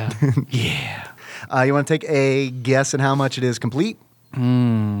 Yeah. Yeah. You want to take a guess at how much it is complete?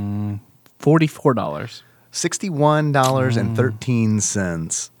 $44.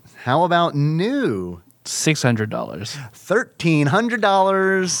 $61.13. How about new? $600.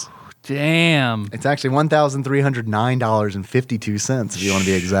 $1,300. Damn. It's actually $1,309.52 if you want to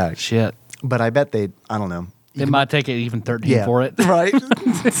be exact. Shit. But I bet I don't know. They might take it even 13 for it. Right?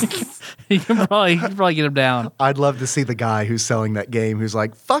 you can probably get them down. I'd love to see the guy who's selling that game who's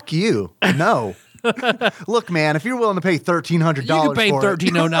like, fuck you. No. Look, man, if you're willing to pay $1,300 You can pay for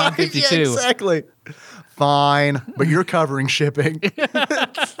 $1,309.52. Yeah, exactly. Fine, but you're covering shipping.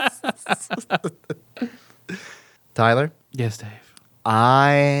 Tyler? Yes, Dave.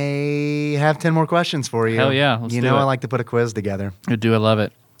 I have 10 more questions for you. Hell yeah, let's you do know it. I like to put a quiz together. I do. I love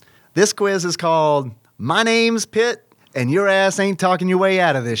it. This quiz is called My Name's Pitt, and your ass ain't talking your way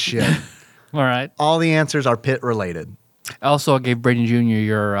out of this shit. All right. All the answers are Pitt related. Also, I gave Braden Jr.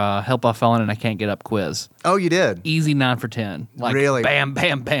 your help off felon and I can't get up quiz. Oh, you did? Easy 9 for 10. Like, Really? Bam,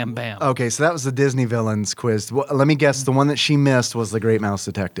 bam, bam, bam. Okay, so that was the Disney villains quiz. Well, let me guess. The one that she missed was the Great Mouse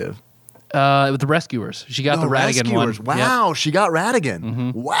Detective. With the Rescuers. She got the Radigan Rescuers. one. Wow, she got Radigan.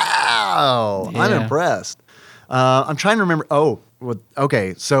 Mm-hmm. Wow, I'm Yeah. impressed. I'm trying to remember.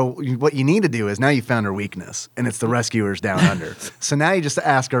 Okay. So what you need to do is now you found her weakness, and it's the Rescuers Down Under. So now you just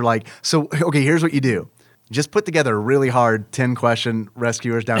ask her okay, here's what you do. Just put together a really hard 10-question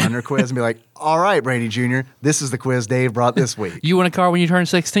Rescuers Down Under quiz and be like, all right, Brady Jr., this is the quiz Dave brought this week. You want a car when you turn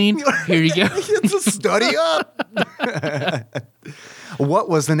 16? Here you go. It's a study up. What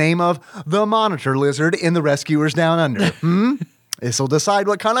was the name of the monitor lizard in the Rescuers Down Under? This will decide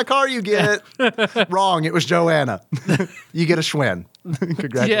what kind of car you get. Wrong. It was Joanna. You get a Schwinn.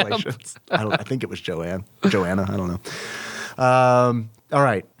 Congratulations. I think it was Joanna. I don't know. All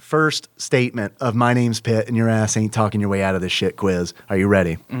right. First statement of My Name's Pitt and your ass ain't talking your way out of this shit quiz. Are you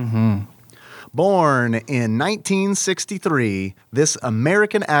ready? Mm-hmm. Born in 1963, this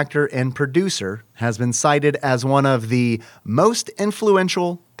American actor and producer has been cited as one of the most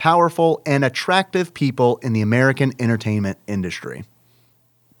influential, powerful, and attractive people in the American entertainment industry.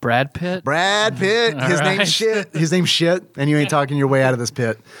 Brad Pitt? Brad Pitt. His right. name's shit. His name's shit, and you ain't talking your way out of this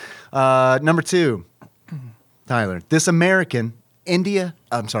pit. Number 2, Tyler. This American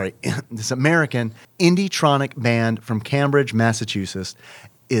indie-tronic band from Cambridge, Massachusetts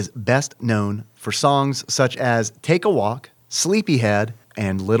is best known for songs such as Take a Walk, Sleepyhead,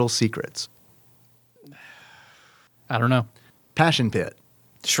 and Little Secrets. I don't know. Passion Pit.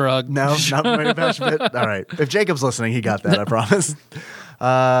 Shrug. No, not familiar Passion Pit. All right. If Jacob's listening, he got that, I promise.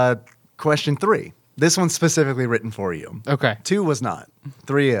 Question 3. This one's specifically written for you. Okay. 2 was not.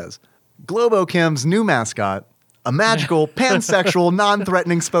 3 is. Globochem's new mascot, a magical, pansexual,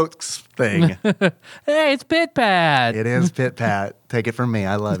 non-threatening spokes thing. Hey, it's Pit Pat. It is Pit Pat. Take it from me.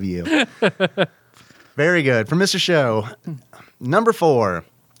 I love you. Very good. From Mr. Show. Number 4.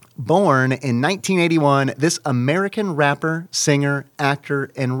 Born in 1981, this American rapper, singer,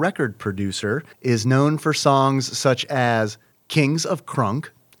 actor, and record producer is known for songs such as Kings of Crunk,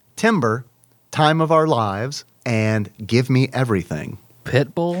 Timber, Time of Our Lives, and Give Me Everything.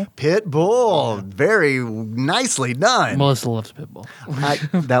 Pitbull? Pitbull. Very nicely done. Melissa loves Pitbull.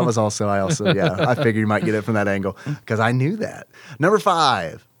 I figured you might get it from that angle because I knew that. Number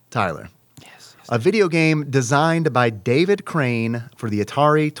 5, Tyler. Yes. A video game designed by David Crane for the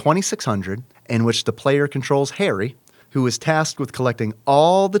Atari 2600 in which the player controls Harry, who is tasked with collecting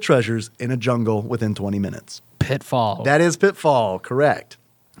all the treasures in a jungle within 20 minutes. Pitfall. That is Pitfall, correct.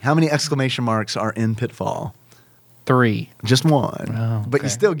 How many exclamation marks are in Pitfall? 3. Just 1, Oh, but you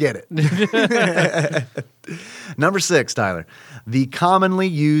okay. still get it. Number 6, Tyler. The commonly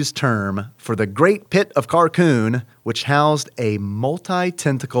used term for the Great Pit of Carcoon, which housed a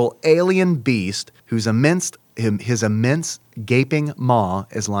multi-tentacle alien beast whose his immense gaping maw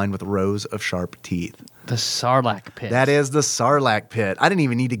is lined with rows of sharp teeth. The Sarlacc Pit. That is the Sarlacc Pit. I didn't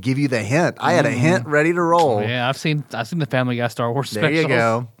even need to give you the hint. I had a hint ready to roll. Yeah, I've seen the Family Guy Star Wars There specials. you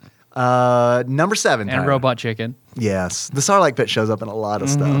go. Number 7, And Tyler. Robot Chicken. Yes, the Sarlacc Pit shows up in a lot of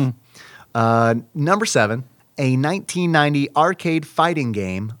stuff. Number 7, a 1990 arcade fighting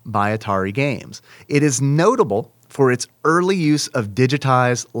game by Atari Games. It is notable for its early use of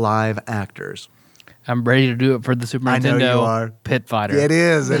digitized live actors. I'm ready to do it for the Super I Nintendo. know you are. Pit Fighter. It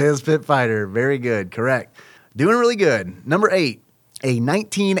is Pit Fighter. Very good, correct. Doing really good. Number 8, a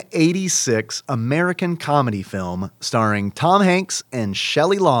 1986 American comedy film starring Tom Hanks and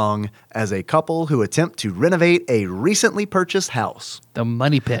Shelley Long as a couple who attempt to renovate a recently purchased house. The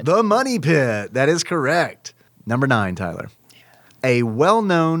Money Pit. The Money Pit. That is correct. Number 9, Tyler. A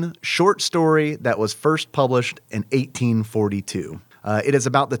well-known short story that was first published in 1842. It is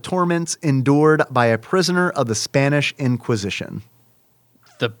about the torments endured by a prisoner of the Spanish Inquisition.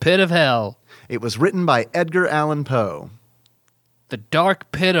 The Pit of Hell. It was written by Edgar Allan Poe. The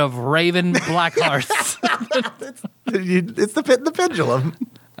Dark Pit of Raven Blackhearts. It's the Pit and the Pendulum.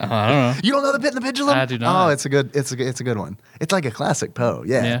 I don't know. You don't know the Pit and the Pendulum? I do not. Oh, it's a good one. It's like a classic Poe.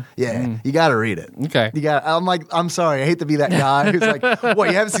 Yeah. Yeah? You got to read it. Okay. I'm sorry. I hate to be that guy who's like, what,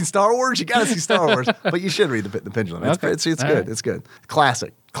 you haven't seen Star Wars? You got to see Star Wars. But you should read the Pit and the Pendulum. It's, Okay. it's All good. right. It's good.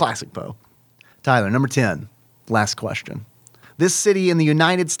 Classic Poe. Tyler, number 10. Last question. This city in the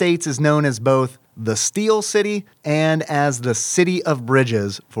United States is known as both the Steel City and as the City of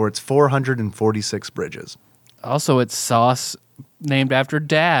Bridges for its 446 bridges. Also, it's sauce named after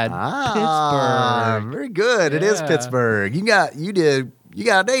Dad. Pittsburgh. Very good. It is Yeah. Pittsburgh. You got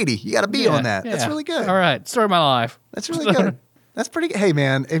an 80. You got a B on that. That's Yeah. really good. All right. Story of my life. That's really good. That's pretty good. Hey,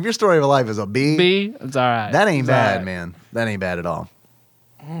 man, if your story of a life is a B, B. It's all right. that ain't It's all bad, right. man. That ain't bad at all.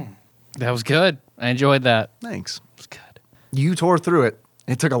 That was good. I enjoyed that. Thanks. It was good. You tore through it.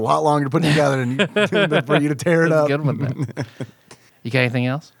 It took a lot longer to put it together than for you to tear it That was up. a good one, man. You got anything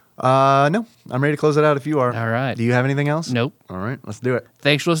else? No, I'm ready to close it out if you are. All right. Do you have anything else? Nope. All right, let's do it.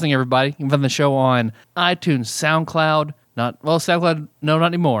 Thanks for listening, everybody. You can find the show on iTunes, SoundCloud. SoundCloud, no, not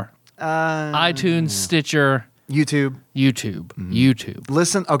anymore. iTunes, Stitcher, YouTube. YouTube. Mm-hmm. YouTube.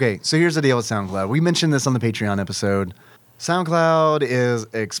 Listen, okay, so here's the deal with SoundCloud. We mentioned this on the Patreon episode. SoundCloud is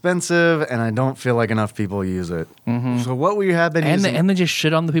expensive, and I don't feel like enough people use it. So what we have been And using... they just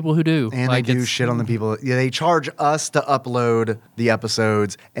shit on the people who do. And Like, they do it's- shit on the people. Yeah, they charge us to upload the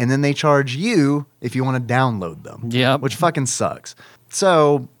episodes, and then they charge you if you want to download them. Yep. Which fucking sucks.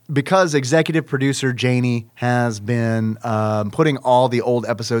 So, because executive producer Janie has been putting all the old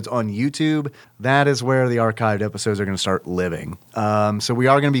episodes on YouTube, that is where the archived episodes are going to start living. So we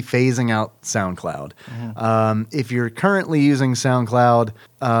are going to be phasing out SoundCloud. If you're currently using SoundCloud,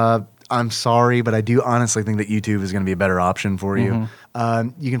 I'm sorry, but I do honestly think that YouTube is going to be a better option for you.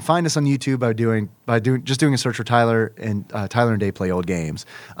 You can find us on YouTube by doing a search for Tyler and Dave Play Old Games.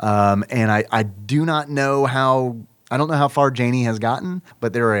 And I do not know I don't know how far Janie has gotten,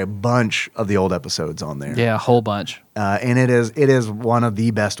 but there are a bunch of the old episodes on there. Yeah, a whole bunch. And it is one of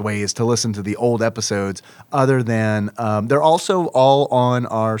the best ways to listen to the old episodes other than they're also all on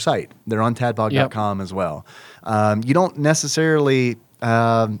our site. They're on tadpog.com as well. You don't necessarily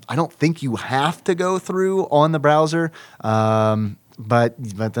I don't think you have to go through on the browser, but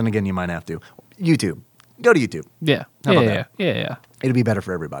then again, you might have to. YouTube. Go to YouTube. Yeah. How about Yeah. that? Yeah. It'll be better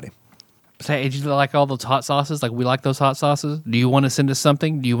for everybody. Say, do you like all those hot sauces? Like we like those hot sauces. Do you want to send us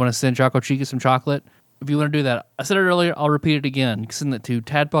something? Do you want to send Choco Chica some chocolate? If you want to do that, I said it earlier, I'll repeat it again. You can send it to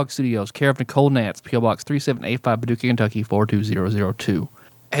Tadpog Studios, care of Nicole Nance, P.O. Box 3785, Paducah, Kentucky, 42002.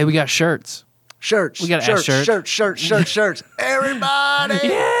 Hey, we got shirts. Shirts. We got shirts. Everybody.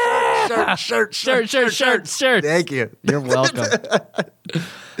 Yeah. Shirts. Thank you. You're welcome.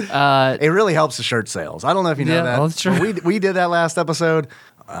 It really helps the shirt sales. I don't know if you know that. Oh, that's true. But we did that last episode.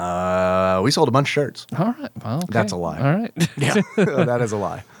 We sold a bunch of shirts. All right. Well, okay. That's a lie. All right. Yeah, that is a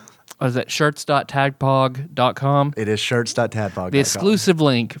lie. What is that? Shirts.tagpog.com. It is shirts.tadpog.com. The exclusive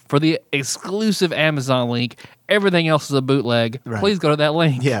link for the exclusive Amazon link. Everything else is a bootleg. Right. Please go to that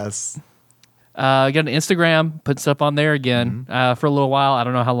link. Yes. Got an Instagram. Put stuff on there again for a little while. I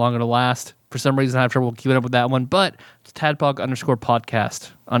don't know how long it'll last. For some reason, I have trouble keeping up with that one. But it's Tadpog_podcast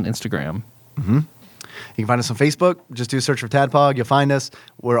on Instagram. Mm-hmm. You can find us on Facebook. Just do a search for Tadpog. You'll find us.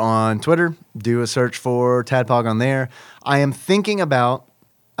 We're on Twitter. Do a search for Tadpog on there. What I'm thinking about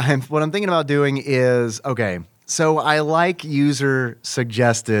doing is, okay, so I like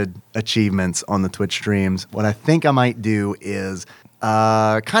user-suggested achievements on the Twitch streams. What I think I might do is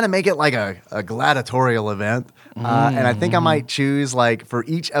kind of make it like a gladiatorial event. And I think I might choose, like, for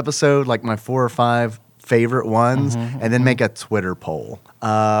each episode, like my 4 or 5 favorite ones, and then make a Twitter poll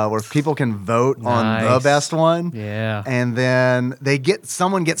where people can vote on the best one. Yeah. And then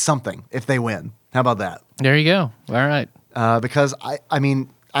someone gets something if they win. How about that? There you go. All right. Because I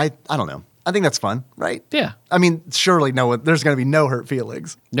don't know. I think that's fun, right? Yeah. I mean, surely there's going to be no hurt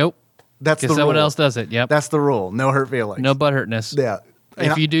feelings. Nope. That's the rule. Someone else does it. Yep. That's the rule. No hurt feelings. No butthurtness. Yeah.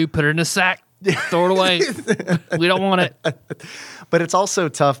 If you do, put it in a sack. Throw it away. We don't want it. But it's also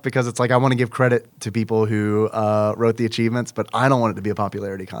tough because it's like I want to give credit to people who wrote the achievements, but I don't want it to be a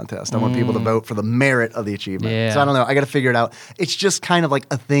popularity contest. I want people to vote for the merit of the achievement. Yeah. So I don't know. I got to figure it out. It's just kind of like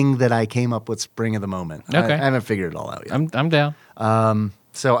a thing that I came up with spring of the moment. Okay. I haven't figured it all out yet. I'm down.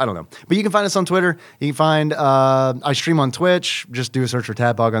 So I don't know. But you can find us on Twitter. You can find, I stream on Twitch. Just do a search for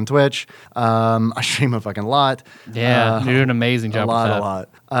Tadpog on Twitch. I stream a fucking lot. Yeah, you're doing an amazing job A with that. lot.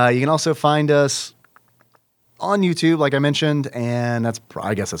 You can also find us on YouTube, like I mentioned, and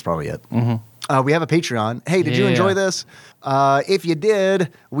I guess that's probably it. We have a Patreon. Hey, did you enjoy this? If you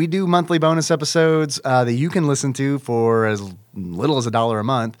did, we do monthly bonus episodes that you can listen to for as little as $1 a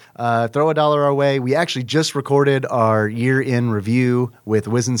month. Throw $1 our way. We actually just recorded our year-in review with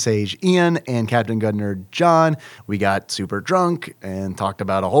Wizen Sage Ian and Captain Gudner John. We got super drunk and talked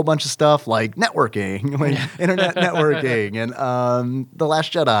about a whole bunch of stuff like networking, like internet networking, and The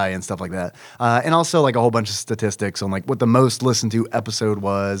Last Jedi and stuff like that. And also like a whole bunch of statistics on like what the most listened to episode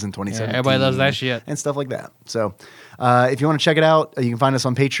was in 2017. Yeah, everybody loves that shit. And stuff like that. So if you want to check it out, you can find us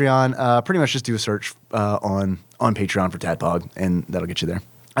on Patreon. Pretty much just do a search on Patreon for Tadpog, and that'll get you there.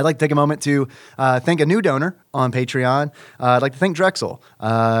 I'd like to take a moment to thank a new donor on Patreon. I'd like to thank Drexel.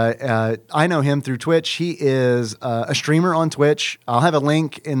 I know him through Twitch. He is a streamer on Twitch. I'll have a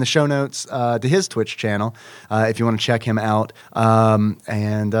link in the show notes to his Twitch channel if you want to check him out.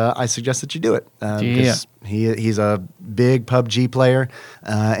 And I suggest that you do it. Because he's a big PUBG player,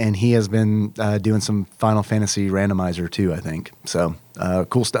 and he has been doing some Final Fantasy randomizer too, I think. So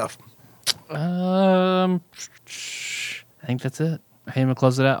cool stuff. I think that's it. I'm going to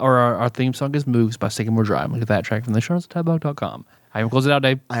close it out. Or our theme song is Moves by Sycamore Drive. Look at that track from the show notes at tadpog.com. I'm going to close it out,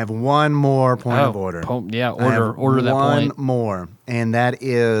 Dave. I have one more point of order. Order that point. One more. And that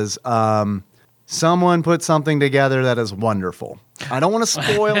is someone put something together that is wonderful. I don't want to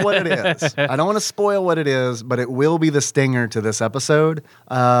spoil what it is. But it will be the stinger to this episode.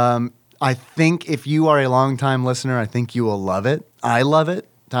 I think if you are a longtime listener, I think you will love it. I love it.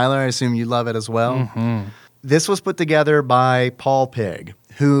 Tyler, I assume you love it as well. Mm-hmm. This was put together by Paul Pig,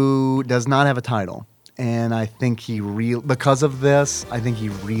 who does not have a title. And I think because of this, I think he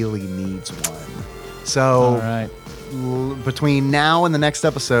really needs one. So all right. Between now and the next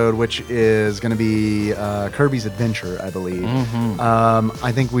episode, which is going to be Kirby's Adventure, I believe,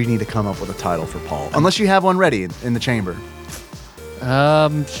 I think we need to come up with a title for Paul. Unless you have one ready in the chamber.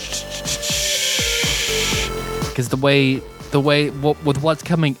 Because with what's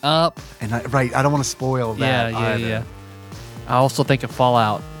coming up, And I don't want to spoil that either. Yeah. I also think of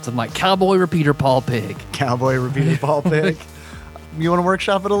Fallout. Something like Cowboy Repeater Paul Pig. Cowboy Repeater Paul Pig. You want to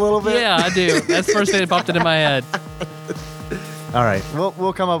workshop it a little bit? Yeah, I do. That's the first thing that popped into my head. All right,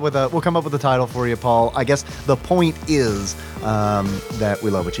 we'll come up with a title for you, Paul. I guess the point is that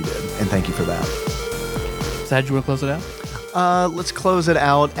we love what you did, and thank you for that. So how'd you want to close it out? Let's close it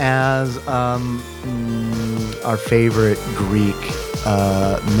out as our favorite Greek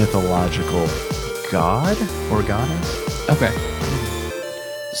mythological god or goddess. Okay.